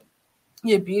your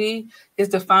beauty is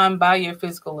defined by your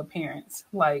physical appearance?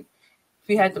 Like, if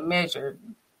you had to measure.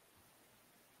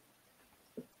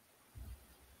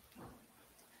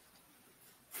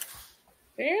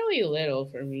 Fairly little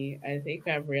for me. I think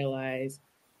I've realized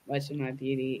much of my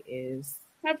beauty is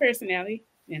my personality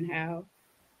and how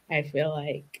I feel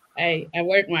like I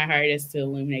work my hardest to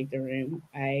illuminate the room.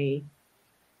 I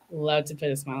love to put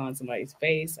a smile on somebody's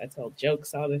face. I tell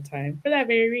jokes all the time for that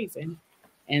very reason.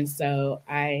 And so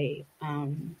I,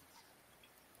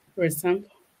 for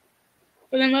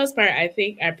the most part, I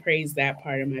think I praise that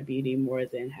part of my beauty more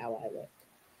than how I look.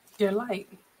 Your light.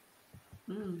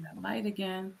 Light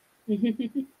again.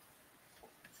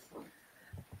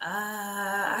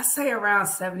 I say around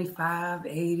 75,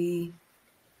 80.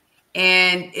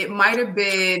 And it might have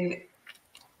been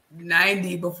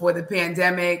 90 before the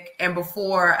pandemic and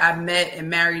before I met and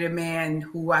married a man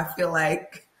who I feel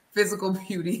like physical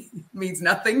beauty means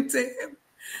nothing to him.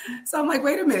 So I'm like,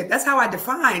 wait a minute, that's how I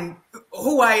define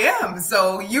who I am.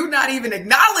 So you not even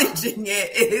acknowledging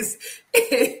it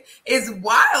is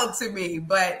wild to me.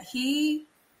 But he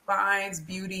finds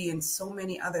beauty in so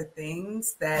many other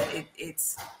things that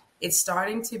it's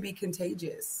starting to be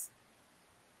contagious.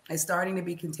 It's starting to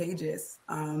be contagious.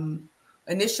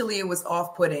 Initially, it was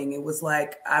off-putting. It was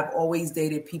like I've always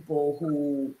dated people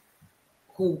who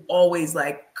always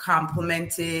like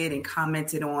complimented and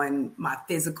commented on my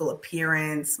physical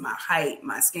appearance, my height,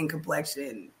 my skin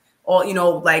complexion, or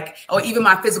or even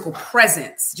my physical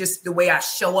presence, just the way I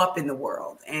show up in the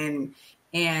world. And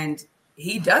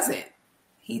he doesn't.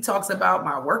 He talks about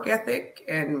my work ethic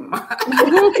and my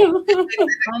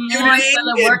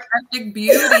work ethic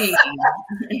beauty.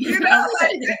 I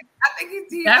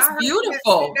think that's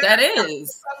beautiful. That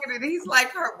is. He's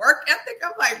like, her work ethic.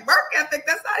 I'm like, work ethic?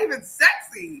 That's not even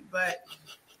sexy, but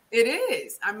it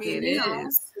is. I mean,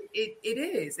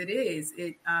 is.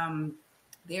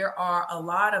 There are a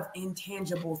lot of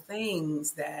intangible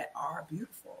things that are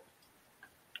beautiful.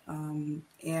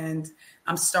 And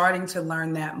I'm starting to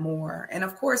learn that more. And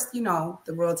of course, the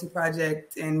Royalty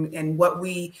Project and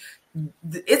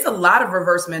it's a lot of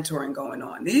reverse mentoring going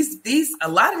on. A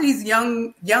lot of these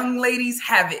young ladies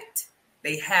have it.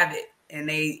 They have it, and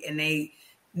they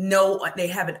know, they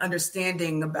have an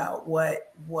understanding about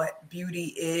what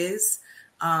beauty is.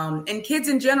 And kids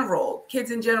in general,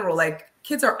 like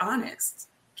kids are honest.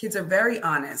 Kids are very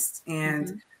honest,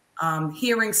 and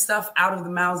hearing stuff out of the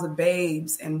mouths of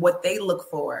babes and what they look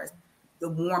for, the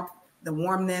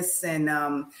warmness and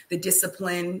the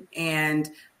discipline and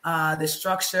the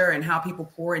structure and how people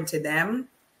pour into them.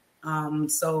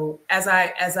 So as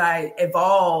I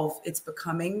evolve, it's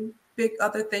becoming big.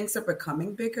 Other things are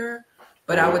becoming bigger,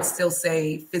 but I would still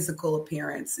say physical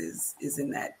appearance is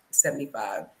in that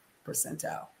 75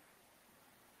 percentile.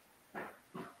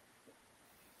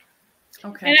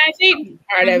 Okay. And I think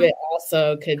part of it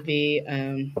also could be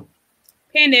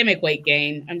pandemic weight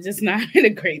gain. I'm just not in a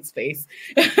great space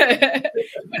when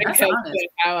it comes to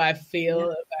how I feel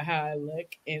about how I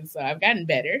look. And so I've gotten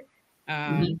better.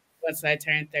 Once I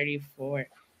turned 34,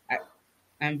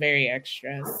 I'm very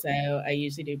extra. So I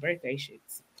usually do birthday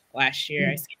shoots. Last year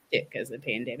I skipped it because of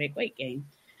pandemic weight gain.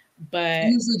 But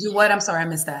you usually do what? I'm sorry, I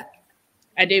missed that.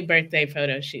 I do birthday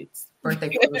photo shoots.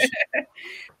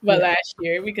 But last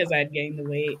year, because I'd gained the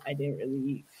weight, I didn't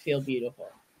really feel beautiful.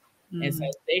 And so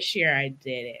this year I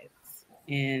did it.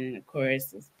 And of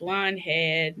course, it's blonde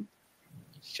head,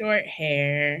 short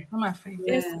hair. Oh, my favorite.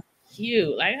 It's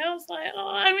cute. Like, I was like, oh,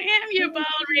 I am your bald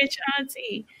rich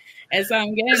auntie. And so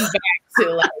I'm getting back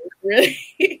to like really,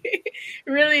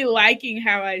 really liking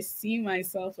how I see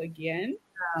myself again.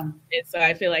 And so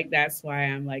I feel like that's why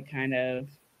I'm like kind of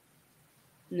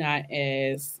not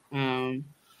as I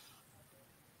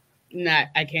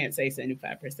can't say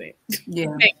 75%. Yeah.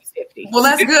 Maybe 50. Well,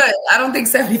 that's good. I don't think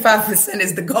 75%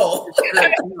 is the goal.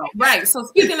 Right. So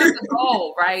speaking of the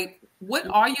goal, right, what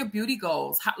are your beauty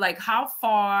goals? How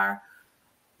far,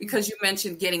 because you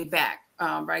mentioned getting back,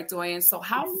 right, Doyen? So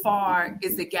how far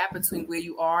is the gap between where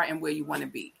you are and where you want to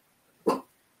be?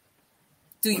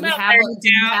 Do you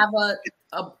have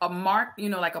a mark,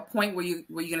 like a point where you're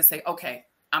going to say, okay,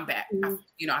 I'm back.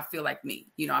 I feel like me.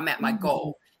 I'm at my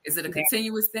goal. Is it a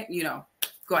continuous thing?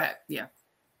 Go ahead. Yeah.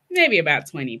 Maybe about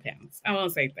 20 pounds. I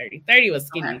won't say 30. 30 was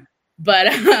skinny.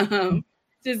 But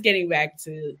just getting back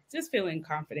to just feeling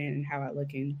confident in how I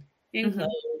look in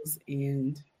clothes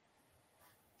and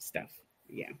stuff.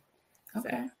 Yeah.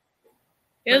 Okay. So,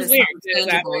 it was weird.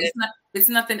 It's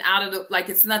nothing out of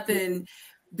it's nothing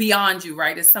beyond you,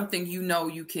 right? It's something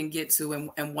you can get to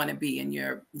and want to be, and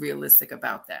you're realistic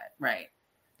about that, right?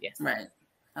 Yes. Right.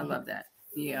 I love that.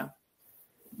 Yeah.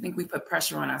 I think we put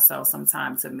pressure on ourselves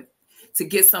sometimes to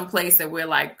get someplace that we're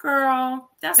like, girl,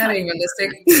 that's not even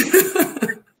realistic.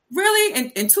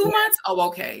 Really? In 2 months? Oh,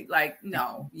 okay. Like,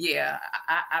 no. Yeah.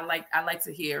 I like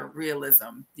to hear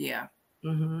realism. Yeah.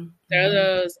 Throw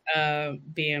those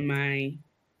BMI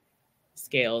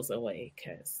scales away,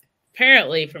 because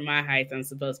apparently for my height, I'm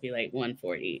supposed to be like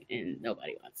 140, and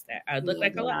nobody wants that. I would look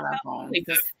like a lot of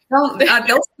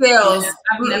those scales.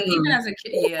 Even as a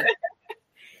kid,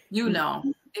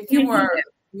 if you were,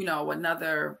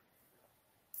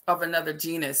 another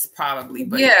genus, probably.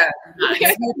 But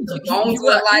bones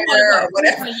were lighter or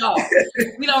whatever.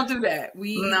 We don't do that.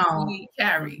 We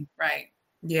carry, right?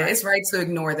 Yeah, right. It's right to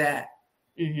ignore that.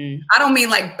 I don't mean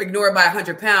like ignore it by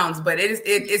 100 pounds, but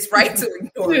it's right to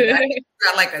ignore it. It's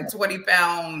got like a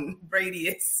 20-pound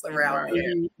radius around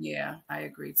there. Yeah, I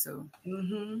agree too.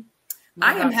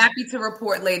 I am happy to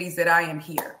report, ladies, that I am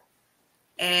here.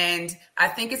 And I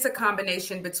think it's a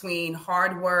combination between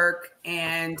hard work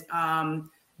and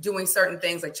doing certain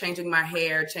things like changing my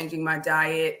hair, changing my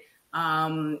diet,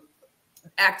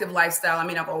 active lifestyle. I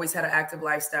mean, I've always had an active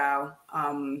lifestyle.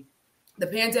 The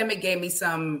pandemic gave me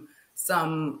some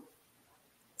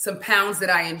pounds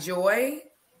that I enjoy.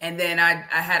 And then I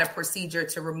had a procedure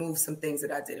to remove some things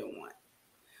that I didn't want.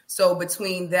 So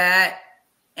between that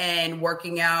and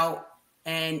working out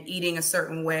and eating a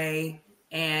certain way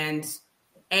and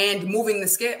moving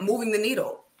the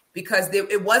needle, because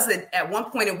it wasn't, at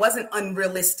one point, it wasn't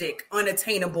unrealistic,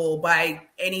 unattainable by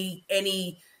any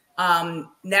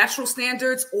natural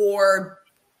standards or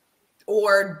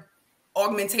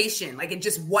augmentation. Like, it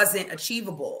just wasn't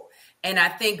achievable. And I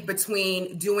think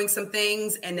between doing some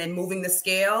things and then moving the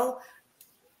scale,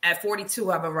 at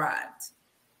 42, I've arrived.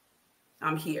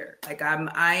 I'm here. Like, I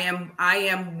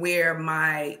am where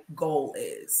my goal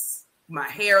is. My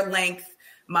hair length,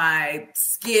 my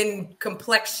skin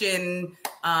complexion,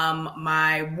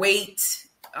 my weight.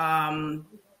 And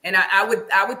I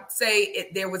would say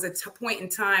there was a point in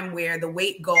time where the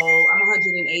weight goal, I'm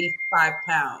 185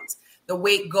 pounds. The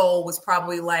weight goal was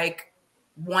probably like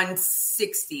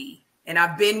 160. And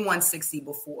I've been 160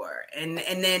 before. And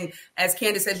then, as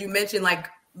Candace, as you mentioned, like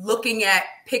looking at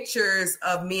pictures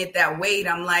of me at that weight,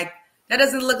 I'm like, that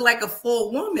doesn't look like a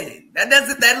full woman.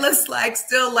 That looks like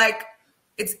still like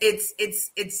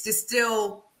it's just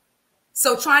still.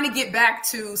 So trying to get back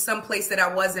to some place that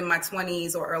I was in my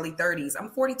 20s or early 30s. I'm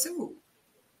 42.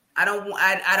 I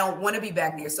don't want to be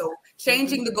back there. So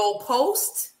changing the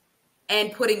goalpost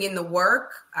and putting in the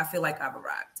work, I feel like I've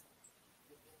arrived.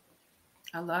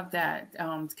 I love that.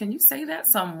 Can you say that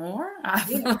some more? I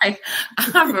feel like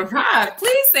I've arrived.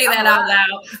 Please say that out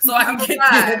loud so I can get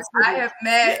this. I have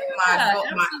met my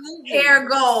hair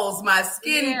goals, my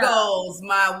skin goals,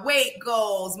 my weight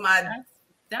goals,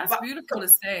 that's beautiful to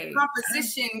say.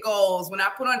 Composition goals. When I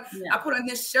put on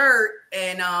this shirt,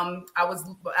 and I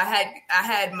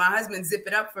had my husband zip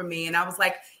it up for me, and I was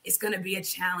like, it's gonna be a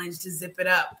challenge to zip it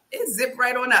up. It zipped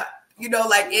right on up.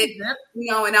 Like it,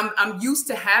 and I'm used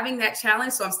to having that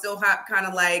challenge. So I'm still kind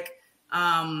of like,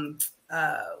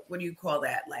 what do you call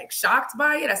that? Like shocked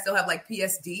by it. I still have like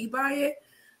PSD by it,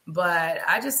 but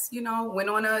I just, went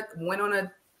on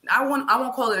a, I won't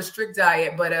call it a strict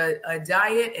diet, but a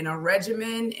diet and a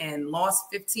regimen, and lost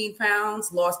 15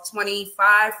 pounds, lost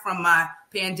 25 from my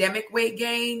pandemic weight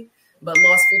gain, but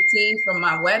lost 15 from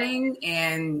my wedding.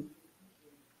 And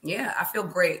yeah, I feel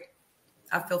great.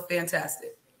 I feel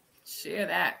fantastic. Share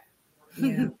that.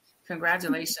 Yeah.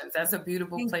 Congratulations. That's a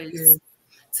beautiful place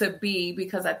to be,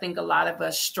 because I think a lot of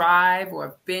us strive or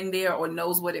have been there or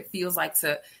knows what it feels like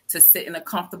to sit in a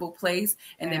comfortable place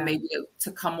and then maybe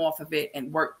to come off of it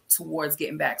and work towards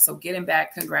getting back. So getting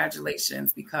back,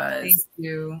 congratulations, because thank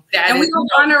you. And we don't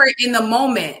honor it in the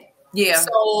moment. Yeah.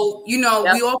 So, we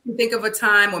all can think of a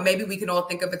time, or maybe we can all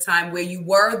think of a time where you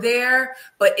were there,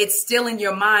 but it's still in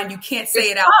your mind. You can't say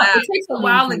it out loud. It takes a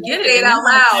while to get it. Say it out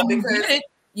loud because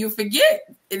you forget.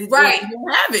 Right. You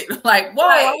don't have it. Like, whoa,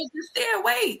 I was just there.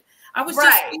 Wait. I was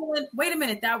just feeling, wait a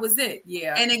minute, that was it.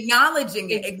 Yeah. And acknowledging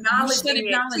it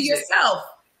to yourself.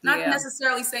 Not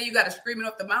necessarily saying you got to scream it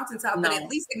off the mountaintop, but at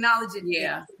least acknowledge it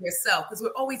to yourself, because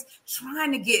we're always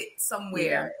trying to get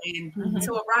somewhere and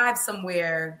to arrive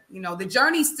somewhere. The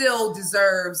journey still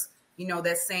deserves,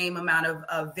 that same amount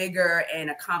of vigor and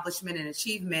accomplishment and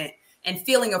achievement and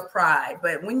feeling of pride.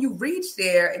 But when you reach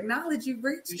there, acknowledge you've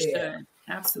reached there.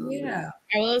 Absolutely. Yeah.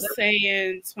 I will say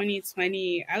in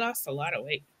 2020, I lost a lot of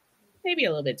weight, maybe a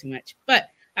little bit too much, but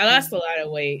I lost a lot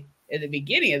of weight at the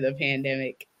beginning of the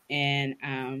pandemic. And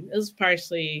it was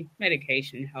partially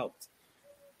medication helped,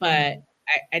 but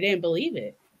I didn't believe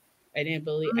it. I kept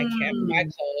my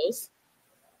clothes.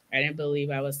 I didn't believe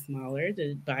I was smaller.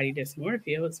 The body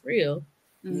dysmorphia was real.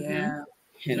 Yeah.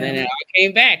 And then it all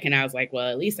came back, and I was like, well,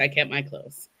 at least I kept my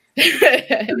clothes.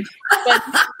 But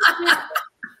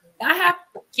I have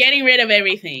getting rid of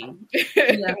everything.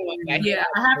 I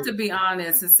have to be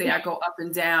honest and say I go up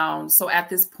and down. So at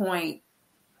this point,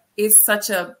 it's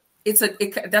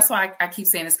that's why I keep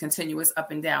saying it's continuous up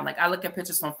and down. Like I look at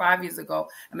pictures from 5 years ago,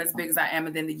 I'm as big as I am.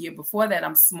 And then the year before that,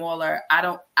 I'm smaller.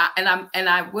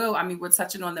 We're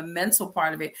touching on the mental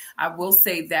part of it. I will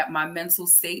say that my mental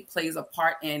state plays a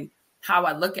part in how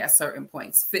I look at certain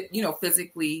points,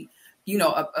 physically,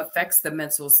 affects the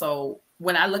mental. So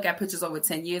when I look at pictures over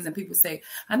 10 years and people say,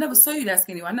 I never saw you that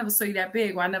skinny, or I never saw you that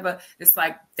big, or it's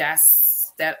like, that's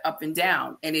that up and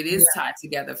down, and it is tied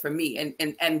together for me.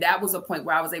 And that was a point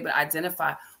where I was able to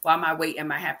identify why my weight and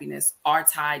my happiness are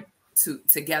tied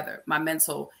together. My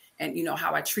mental and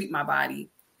how I treat my body,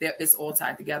 it's all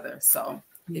tied together. So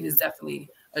it is definitely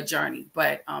a journey.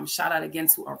 But shout out again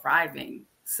to arriving.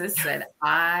 Sis said,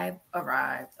 I've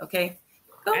arrived. Okay.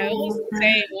 I will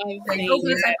say one thing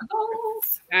that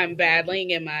I'm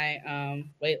battling in my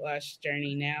weight loss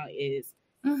journey now is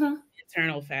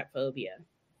internal fat phobia.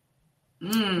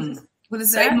 What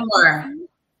is Say that? More.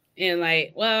 And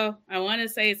I want to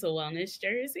say it's a wellness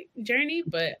journey,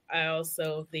 but I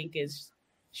also think it's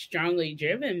strongly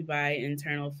driven by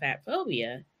internal fat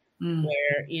phobia,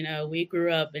 where, we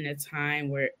grew up in a time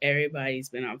where everybody's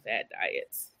been on fat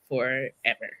diets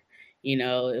forever.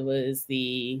 It was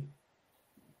the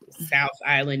South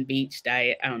Island beach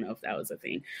diet. I don't know if that was a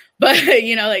thing, but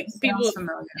people.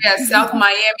 Yeah, South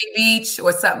Miami Beach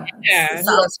or something. Yeah,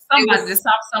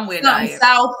 somewhere diet.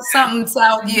 South.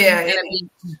 Yeah.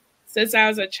 Since I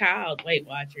was a child, Weight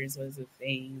Watchers was a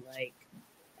thing.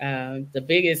 The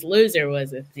Biggest Loser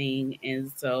was a thing, and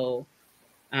so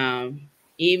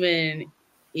even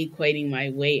equating my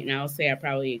weight, and I'll say I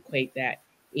probably equate that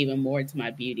even more to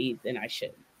my beauty than I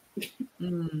should.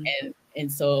 And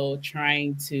so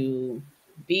trying to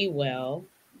be well,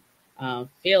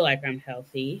 feel like I'm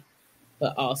healthy,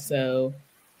 but also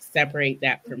separate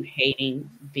that from hating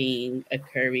being a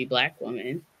curvy Black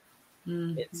woman.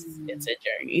 It's a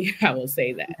journey. I will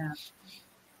say that.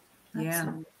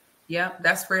 Yeah,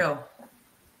 that's real.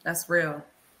 That's real.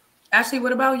 Ashley,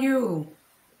 what about you?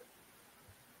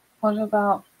 What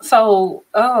about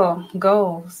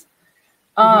goals?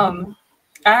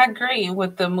 I agree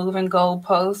with the moving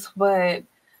goalposts, but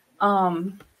I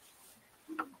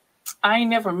ain't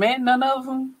never met none of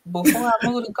them before I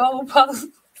moved the goalposts.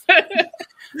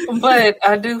 But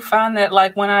I do find that,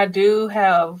 like, when I do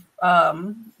have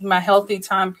my healthy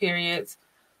time periods,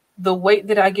 the weight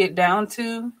that I get down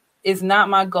to is not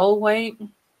my goal weight,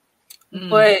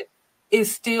 but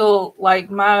it's still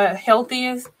like my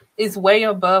healthiest is way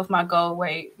above my goal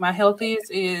weight. My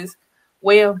healthiest is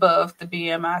way above the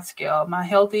BMI scale. My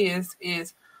healthiest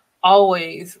is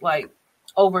always like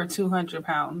over 200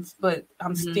 pounds, but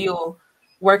I'm still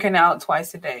working out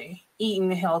twice a day,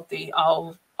 eating healthy,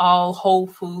 all whole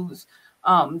foods,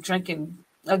 drinking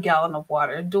a gallon of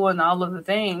water, doing all of the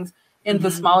things. And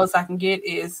the smallest I can get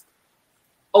is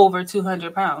over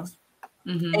 200 pounds.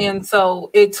 And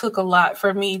so it took a lot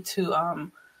for me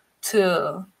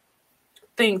to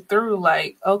think through,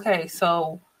 like, okay,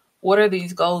 so what are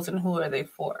these goals and who are they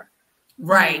for?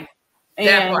 Right.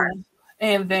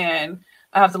 And then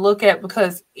I have to look at,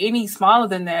 because any smaller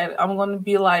than that, I'm going to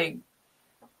be like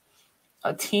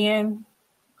a 10.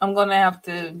 I'm going to have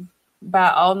to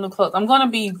buy all new clothes. I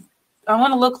want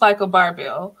to look like a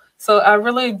barbell. So I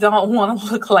really don't want to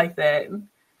look like that.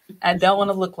 I don't want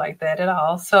to look like that at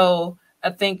all. So I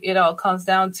think it all comes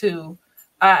down to,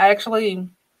 I actually,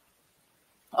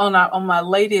 on my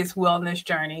latest wellness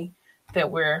journey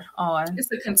that we're on.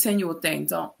 It's a continual thing,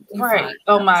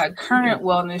 on my current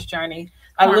wellness journey,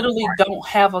 I literally don't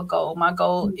have a goal. My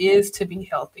goal is to be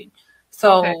healthy.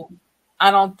 So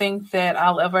I don't think that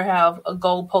I'll ever have a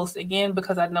goal post again,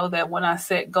 because I know that when I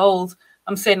set goals,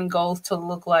 I'm setting goals to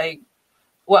look like,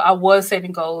 well, I was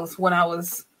setting goals when I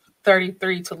was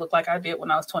 33 to look like I did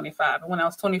when I was 25. And when I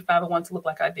was 25, I wanted to look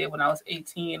like I did when I was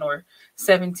 18 or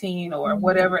 17 or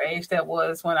whatever age that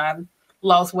was when I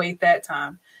lost weight that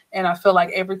time. And I feel like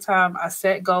every time I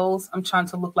set goals, I'm trying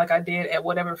to look like I did at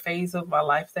whatever phase of my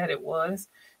life that it was.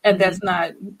 And that's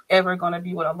not ever going to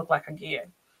be what I look like again.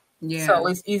 Yeah. So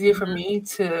it's easier for me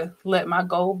to let my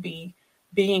goal be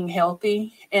being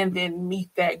healthy and then meet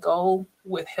that goal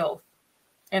with health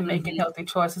and making healthy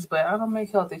choices. But I don't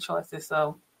make healthy choices.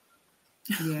 So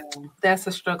that's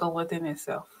a struggle within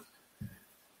itself.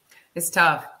 It's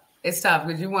tough. It's tough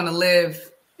because you want to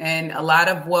live, and a lot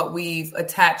of what we've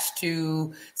attached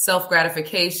to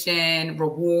self-gratification,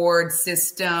 reward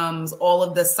systems, all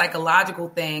of the psychological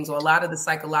things, or a lot of the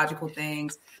psychological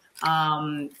things.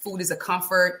 Food is a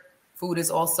comfort. Food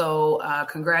is also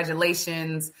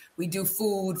congratulations. We do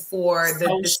food for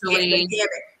the gamut.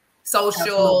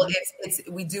 Social. It's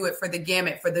we do it for the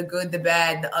gamut, for the good, the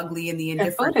bad, the ugly, and the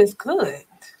indifferent. Food is good.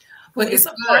 But it's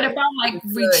a part about like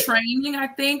retraining, I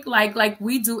think, like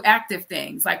we do active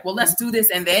things, like, well, let's do this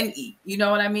and then eat. You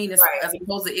know what I mean? It's, as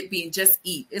opposed to it being just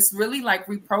eat. It's really like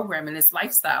reprogramming. It's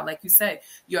lifestyle. Like you said,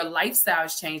 your lifestyle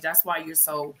has changed. That's why you're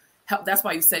so, that's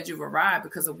why you said you've arrived,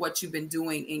 because of what you've been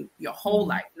doing in your whole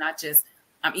life, not just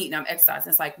I'm eating, I'm exercising.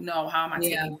 It's like, no, how am I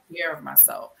taking care of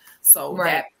myself? So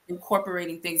that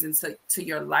incorporating things into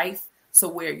your life, so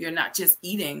where you're not just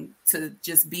eating to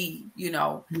just be,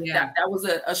 that was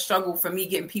a struggle for me,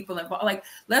 getting people involved. Like,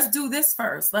 let's do this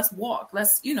first. Let's walk.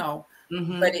 Let's, but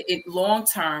it long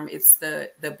term, it's the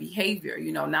behavior,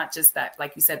 not just that,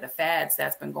 like you said, the fads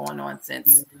that's been going on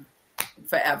since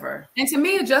forever. And to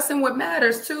me, adjusting what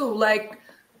matters too. Like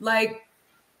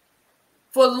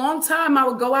for a long time, I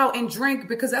would go out and drink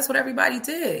because that's what everybody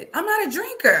did. I'm not a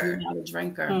drinker. You're not a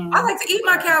drinker. I like to eat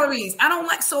my calories. I don't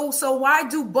like, so why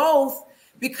do both?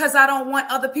 Because I don't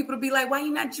want other people to be like, why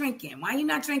you not drinking? Why you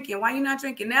not drinking? Why you not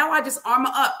drinking? Now I just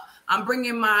armor up. I'm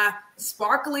bringing my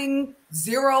sparkling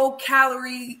 0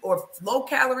 calorie or low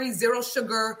calorie, 0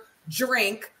 sugar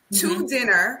drink to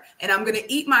dinner, and I'm going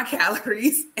to eat my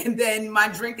calories, and then my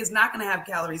drink is not going to have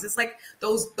calories. It's like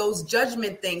those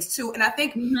judgment things too. And I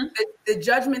think the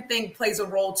judgment thing plays a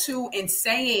role too in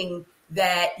saying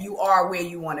that you are where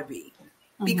you want to be.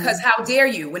 Because how dare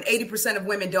you, when 80% of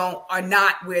women are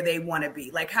not where they want to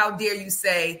be? Like, how dare you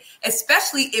say,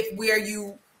 especially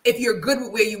if you're good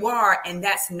with where you are, and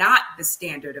that's not the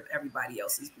standard of everybody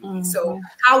else's beauty. So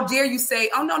how dare you say,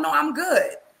 oh, no, I'm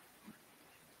good.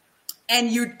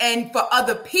 and for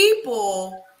other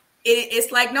people,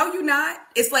 it's like, no, you're not.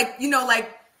 It's like,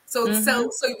 like, so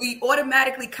we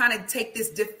automatically kind of take this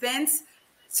defense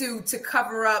to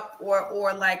cover up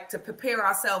or like to prepare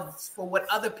ourselves for what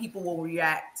other people will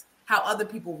react, how other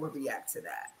people will react to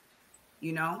that.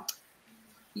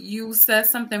 You said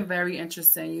something very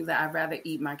interesting. That I'd rather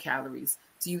eat my calories.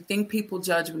 Do you think people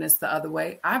judge when it's the other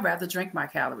way? I'd rather drink my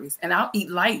calories, and I'll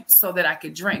eat light so that I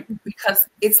could drink, because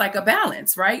it's like a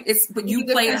balance, right? But you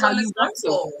play it how you want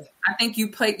to. I think you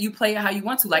play it how you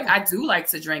want to. Like, I do like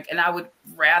to drink, and I would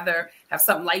rather have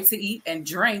something light to eat and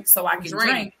drink so I can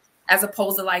drink, as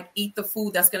opposed to like eat the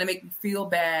food that's going to make me feel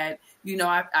bad.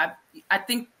 I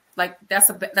think like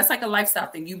that's like a lifestyle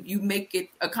thing. You make it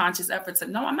a conscious effort to,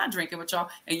 no, I'm not drinking with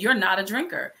y'all, and you're not a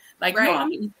drinker. Like, no,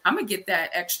 I'm gonna get that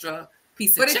extra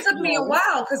piece of chicken. But it took me a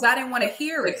while because I didn't want to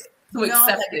hear it. To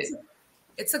accept it.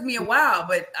 It took me a while,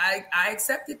 but I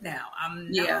accept it now.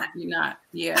 You're not.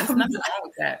 Yeah, there's nothing wrong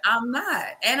with that. I'm not,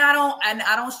 and I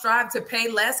don't strive to pay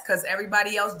less because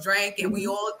everybody else drank, and we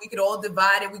could all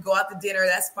divide it. We go out to dinner,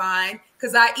 that's fine,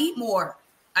 because I eat more.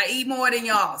 I eat more than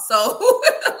y'all, so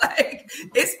like,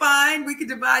 it's fine. We could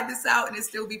divide this out, and it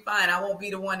still be fine. I won't be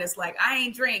the one that's like, I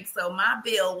ain't drink, so my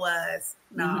bill was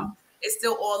no. It's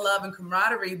still all love and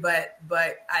camaraderie, but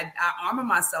I armor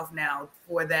myself now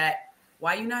for that.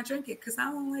 Why you not drinking? Because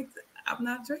I'm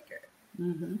not a drinker.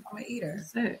 I'm an eater.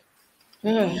 That's it.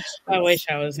 I wish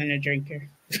I wasn't a drinker.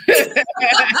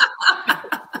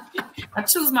 I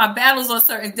choose my battles on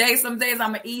certain days. Some days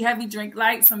I'm gonna eat heavy, drink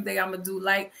light. Some day I'm gonna do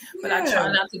light, but I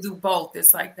try not to do both.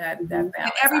 It's like that balance.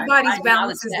 And everybody's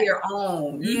balance is their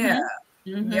own. Yeah.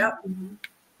 Yep.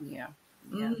 Yeah.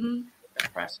 The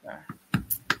pressure.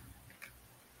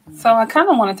 So I kind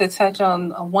of wanted to touch on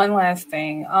one last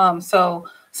thing. So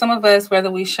some of us, whether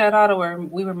we shut out or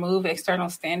we remove external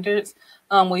standards,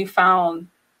 we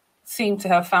seem to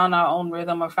have found our own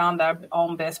rhythm or found our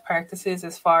own best practices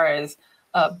as far as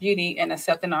beauty and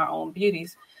accepting our own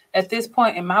beauties. At this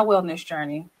point in my wellness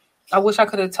journey, I wish I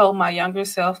could have told my younger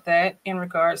self that in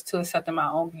regards to accepting my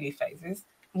own beauty phases,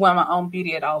 my own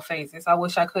beauty at all phases. I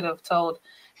wish I could have told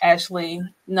Ashley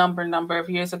number of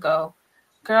years ago,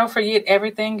 girl, forget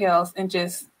everything else and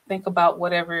just think about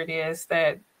whatever it is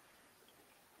that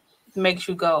makes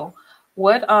you go.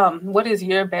 What is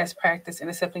your best practice in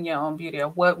accepting your own beauty? Or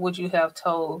what would you have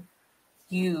told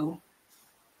you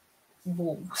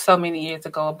so many years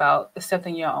ago about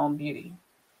accepting your own beauty?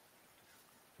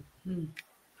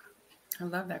 I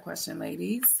love that question,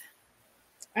 ladies.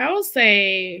 I will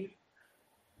say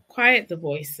quiet the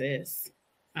voices.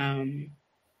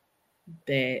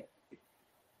 That,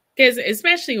 because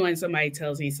especially when somebody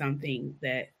tells me something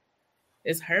that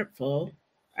is hurtful,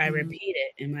 I repeat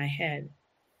it in my head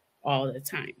all the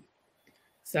time.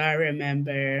 So I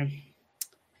remember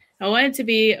I wanted to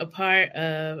be a part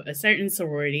of a certain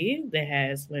sorority that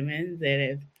has women that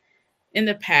have in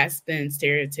the past been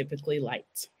stereotypically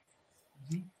light.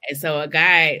 And so a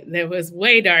guy that was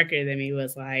way darker than me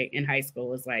was like, in high school,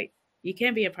 was like, you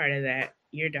can't be a part of that.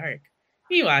 You're dark.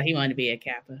 Meanwhile, he wanted to be a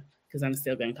Kappa, because I'm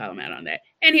still going to call him out on that.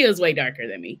 And he was way darker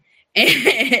than me.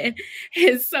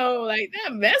 And so like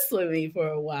that messed with me for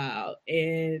a while.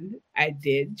 And I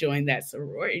did join that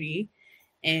sorority.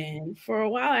 And for a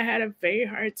while, I had a very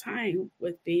hard time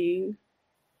with being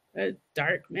a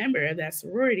dark member of that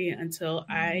sorority until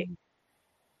I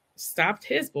stopped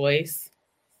his voice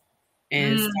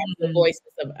and stopped the voices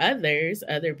of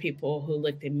other people who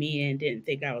looked at me and didn't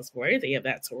think I was worthy of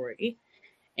that sorority,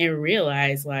 and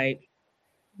realized like,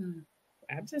 I'm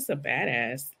just a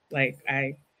badass. Like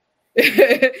I'm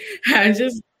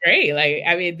just great. Like,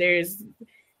 I mean, there's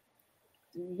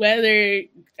whether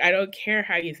I don't care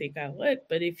how you think I look,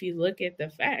 but if you look at the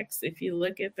facts, if you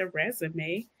look at the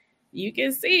resume, you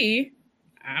can see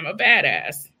I'm a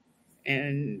badass,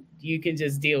 and you can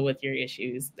just deal with your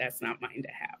issues. That's not mine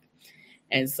to have.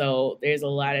 And so there's a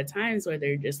lot of times where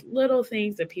they're just little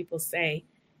things that people say,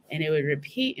 and it would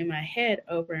repeat in my head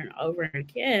over and over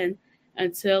again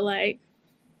until like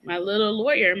my little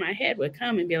lawyer in my head would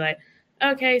come and be like,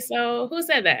 okay, so who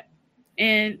said that?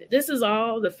 And this is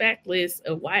all the fact list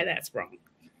of why that's wrong.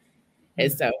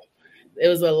 And so it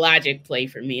was a logic play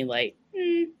for me, like,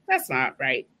 that's not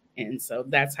right. And so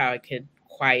that's how I could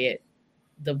quiet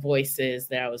the voices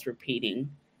that I was repeating.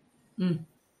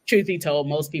 Truth be told,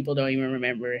 most people don't even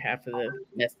remember half of the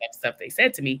messed up stuff they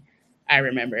said to me. I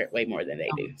remember it way more than they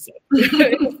do. So.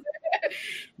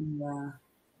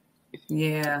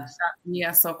 Yeah.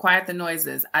 So quiet the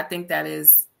noises. I think that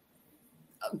is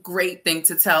a great thing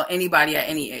to tell anybody at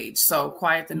any age. So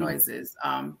quiet the noises.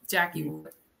 Jackie,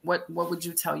 what would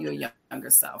you tell your younger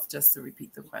self? Just to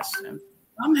repeat the question.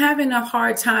 I'm having a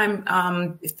hard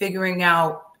time figuring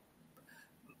out.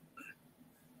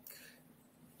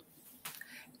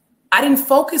 I didn't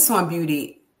focus on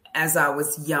beauty as I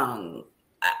was young.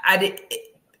 I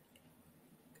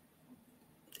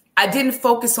didn't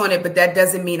focus on it, but that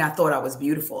doesn't mean I thought I was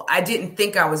beautiful. I didn't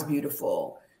think I was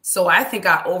beautiful. So I think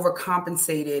I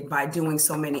overcompensated by doing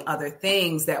so many other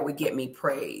things that would get me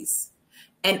praise.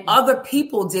 And other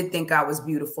people did think I was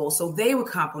beautiful, so they would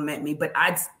compliment me, but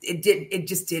it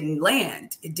just didn't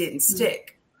land. It didn't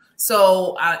stick.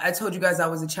 So I told you guys I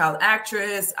was a child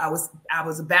actress. I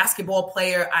was a basketball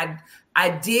player. I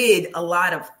did a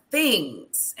lot of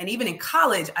things. And even in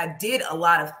college, I did a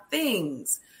lot of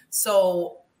things.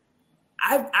 So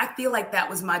I feel like that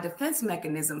was my defense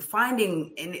mechanism,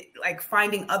 finding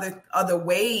other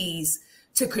ways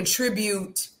to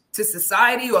contribute to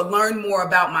society or learn more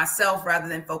about myself rather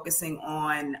than focusing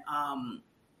on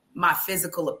my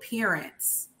physical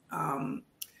appearance.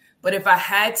 But if I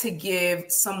had to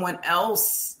give someone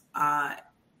else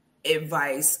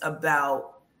advice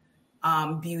about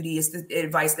beauty, it's the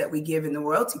advice that we give in the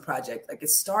Royalty Project. Like,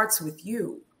 it starts with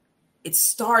you. It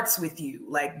starts with you.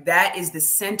 Like, that is the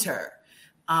center.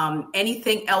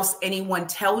 Anything else anyone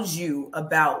tells you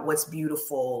about what's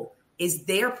beautiful is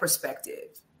their perspective.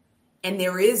 And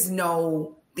there is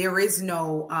no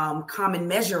common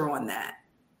measure on that.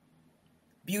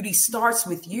 Beauty starts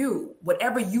with you.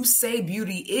 Whatever you say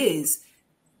beauty is.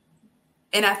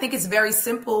 And I think it's very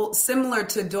simple, similar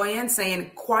to Doyen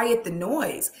saying, quiet the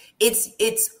noise. It's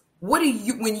what do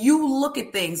you, when you look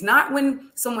at things, not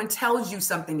when someone tells you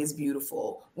something is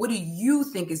beautiful, what do you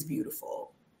think is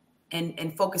beautiful?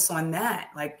 And focus on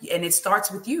that. Like, and it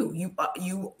starts with you.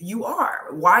 You are.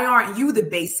 Why aren't you the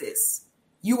basis?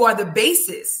 You are the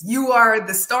basis. You are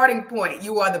the starting point.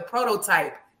 You are the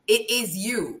prototype. It is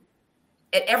you.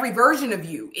 At every version of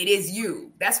you, it is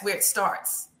you. That's where it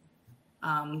starts.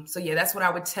 So yeah, that's what I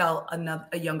would tell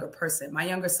a younger person. My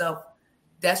younger self,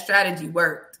 that strategy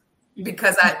worked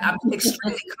because I'm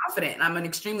extremely confident. I'm an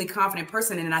extremely confident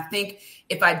person. And I think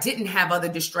if I didn't have other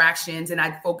distractions and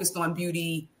I focused on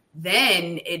beauty,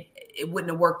 then it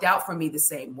wouldn't have worked out for me the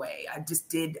same way. I just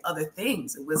did other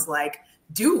things. It was like,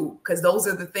 because those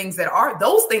are the things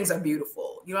those things are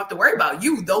beautiful. You don't have to worry about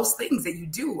you. Those things that you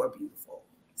do are beautiful.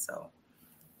 So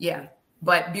yeah,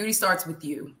 but beauty starts with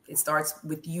you. It starts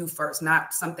with you first,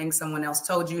 not something someone else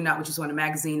told you, not what you saw in a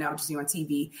magazine, not what you see on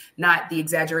TV, not the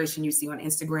exaggeration you see on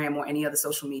Instagram or any other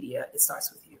social media. It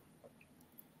starts with you.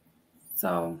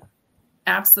 So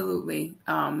absolutely.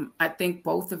 I think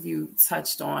both of you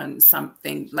touched on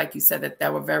something, like you said,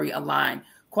 that were very aligned.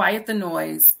 Quiet the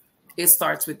noise. It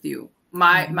starts with you.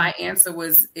 My answer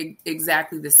was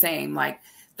exactly the same. Like,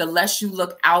 the less you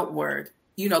look outward,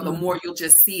 the more you'll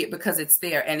just see it because it's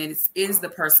there. And it is the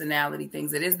personality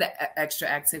things. It is the extra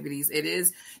activities. It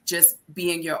is just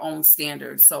being your own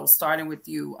standard. So starting with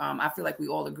you, I feel like we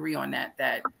all agree on that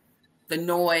the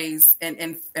noise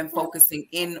and focusing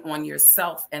in on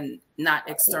yourself and not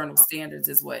external standards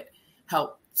is what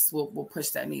helps will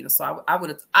push that needle. So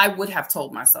I would have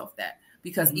told myself that,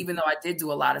 because even though I did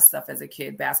do a lot of stuff as a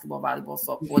kid, basketball, volleyball,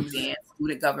 softball, dance,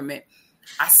 student government,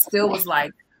 I still was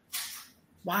like,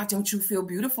 why don't you feel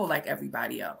beautiful like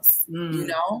everybody else?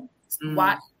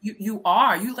 Why you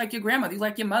like your grandmother, you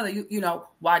like your mother,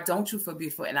 why don't you feel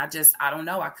beautiful? And I don't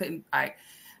know. I couldn't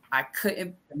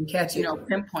catch it,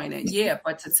 pinpoint it. Yeah.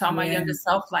 But to tell my younger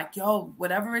self, like, yo,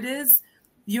 whatever it is,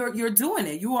 you're doing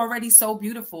it. You're already so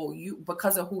beautiful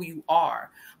because of who you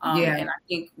are. And I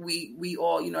think we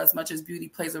all, as much as beauty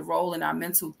plays a role in our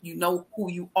mental,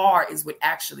 who you are is what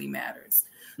actually matters.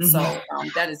 So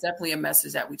that is definitely a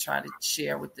message that we try to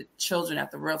share with the children at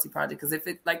the Royalty Project. Because if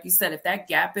it, like you said, if that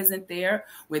gap isn't there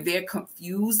where they're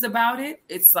confused about it,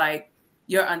 it's like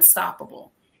you're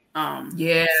unstoppable.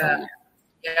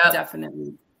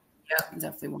 Definitely.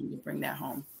 Definitely wanted to bring that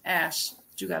home. Ash,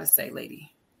 what you got to say,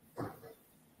 lady?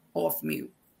 Off mute.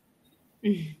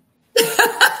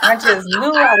 I just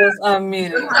knew I was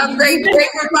unmuted. Great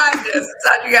reminders.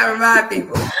 Sometimes you gotta remind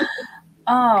people.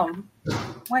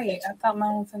 Wait, I thought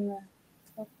mine was in the.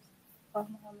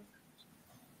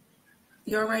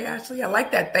 You're right, Ashley. I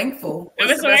like that. Thankful. Why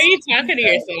are you talking to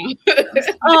yourself?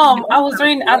 I was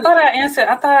reading. I thought I answered.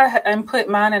 I thought I put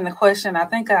mine in the question. I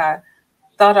think I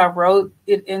thought I wrote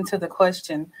it into the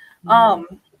question. I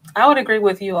would agree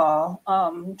with you all.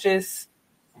 Just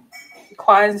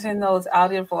quieting those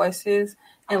outer voices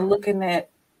and looking at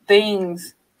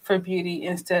things for beauty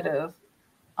instead of,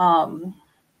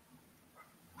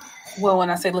 when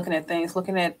I say looking at things,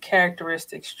 looking at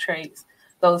characteristics, traits,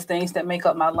 those things that make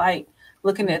up my light,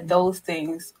 looking at those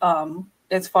things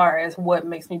as far as what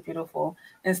makes me beautiful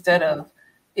instead of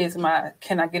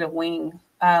can I get a wing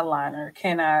eyeliner?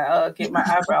 Can I get my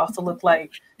eyebrows to look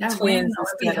like twins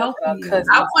instead of cousins?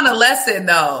 I want a lesson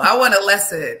though. I want a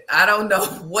lesson. I don't know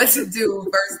what to do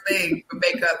first thing for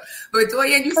makeup. But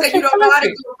Doyen, you said you don't know how to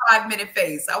do a 5-minute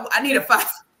face. I need a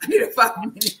 5-minute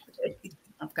face.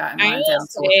 I've gotten mine down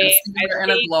to a concealer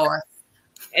and a gloss.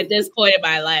 At this point in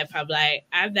my life, I'm like,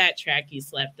 I'm that track you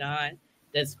slept on.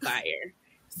 That's fire.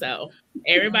 So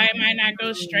everybody might not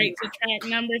go straight to track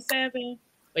number 7,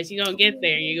 but you're going to get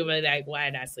there. You're going to be like, why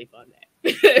did I sleep on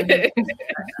that?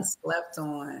 I slept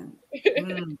on.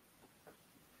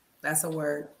 That's a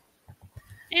word.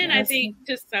 And I think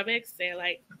to some extent,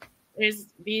 like, there's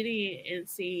beauty in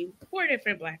seeing 4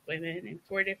 different Black women and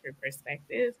 4 different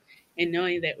perspectives and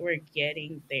knowing that we're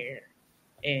getting there.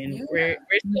 And we're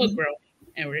still growing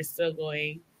and we're still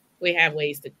going. We have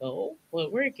ways to go,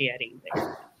 but we're getting there.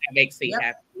 That makes me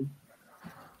happy.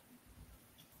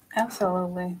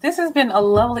 Absolutely. This has been a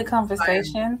lovely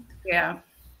conversation. Yeah.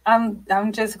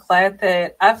 I'm just glad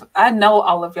that I know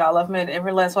all of y'all. I've met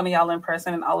every last one of y'all in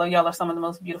person, and all of y'all are some of the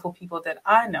most beautiful people that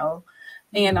I know.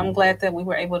 And I'm glad that we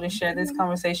were able to share this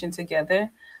conversation together.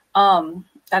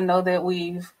 I know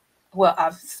that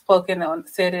I've spoken and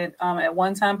said it at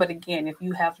one time, but again, if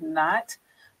you have not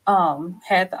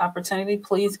had the opportunity,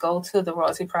 please go to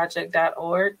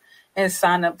theroyaltyproject.org and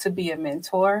sign up to be a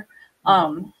mentor.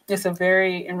 It's a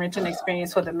very enriching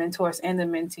experience for the mentors and the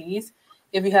mentees.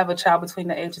 If you have a child between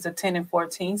the ages of 10 and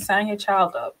 14, sign your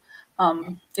child up.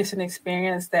 It's an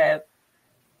experience that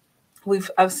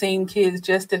I've seen kids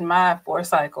just in my 4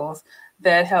 cycles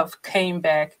that have came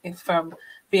back from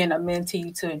being a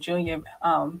mentee to a junior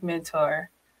mentor.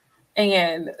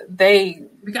 And they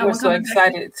were so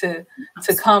excited to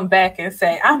come back and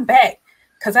say, I'm back,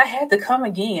 because I had to come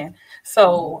again.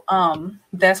 So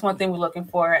that's one thing we're looking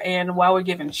for. And while we're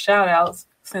giving shout outs,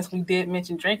 since we did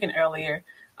mention drinking earlier,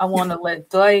 I want to let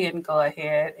Doyen go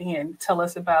ahead and tell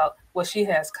us about what she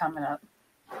has coming up.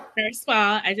 First of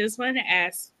all, I just want to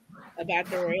ask about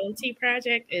the Royalty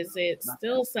Project. Is it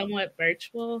still somewhat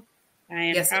virtual? I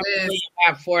am probably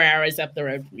about 4 hours up the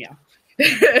road from y'all.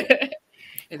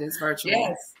 It is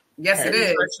virtual. Yes, it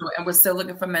is virtual, and we're still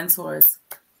looking for mentors.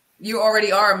 You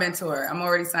already are a mentor. I'm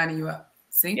already signing you up.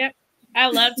 See? Yep. I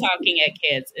love talking at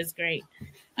kids. It's great.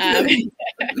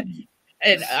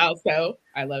 And also,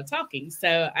 I love talking.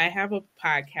 So I have a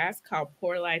podcast called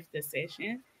Poor Life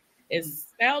Decision. It's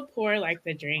spelled poor like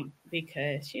the drink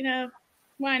because,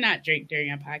 why not drink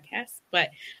during a podcast?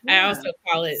 But I also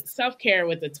call it self-care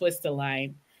with a twist of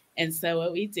lime. And so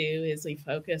what we do is we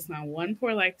focus on one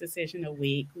poor life decision a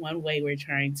week, one way we're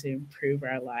trying to improve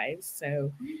our lives.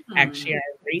 So actually our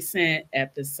recent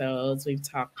episodes, we've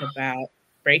talked about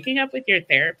breaking up with your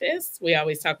therapist. We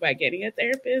always talk about getting a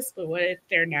therapist, but what if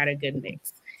they're not a good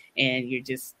mix and you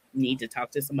just need to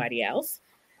talk to somebody else?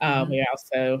 We're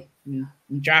also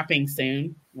dropping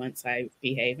soon, once I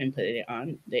behave and put it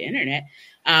on the internet,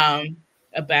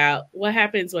 about what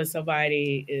happens when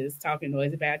somebody is talking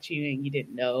noise about you and you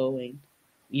didn't know and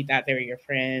you thought they were your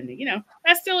friend.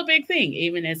 That's still a big thing,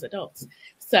 even as adults.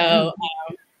 So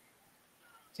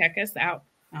check us out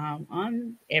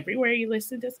on everywhere you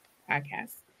listen to this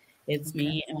podcast. It's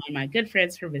me and one of my good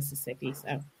friends from Mississippi.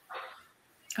 So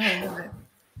I love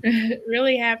it.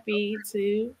 Really happy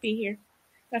to be here.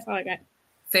 That's all I got.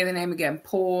 Say the name again.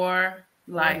 Poor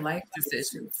Life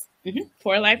Decisions.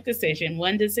 Poor Life Decision.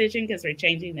 One decision because we're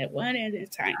changing that one at a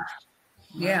time.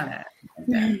 Yeah.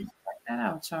 Check that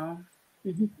out, y'all.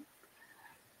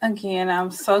 Again,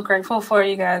 I'm so grateful for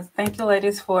you guys. Thank you,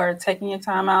 ladies, for taking your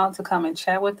time out to come and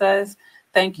chat with us.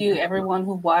 Thank you, everyone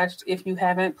who watched. If you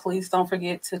haven't, please don't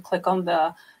forget to click on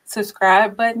the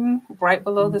subscribe button right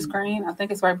below the screen. I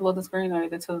think it's right below the screen or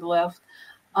either to the left.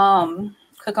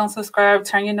 Click on subscribe,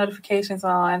 turn your notifications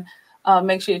on.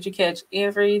 Make sure that you catch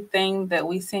everything that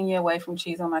we send you away from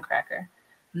Cheese on My Cracker.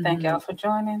 Thank y'all for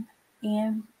joining,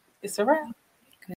 and it's a wrap.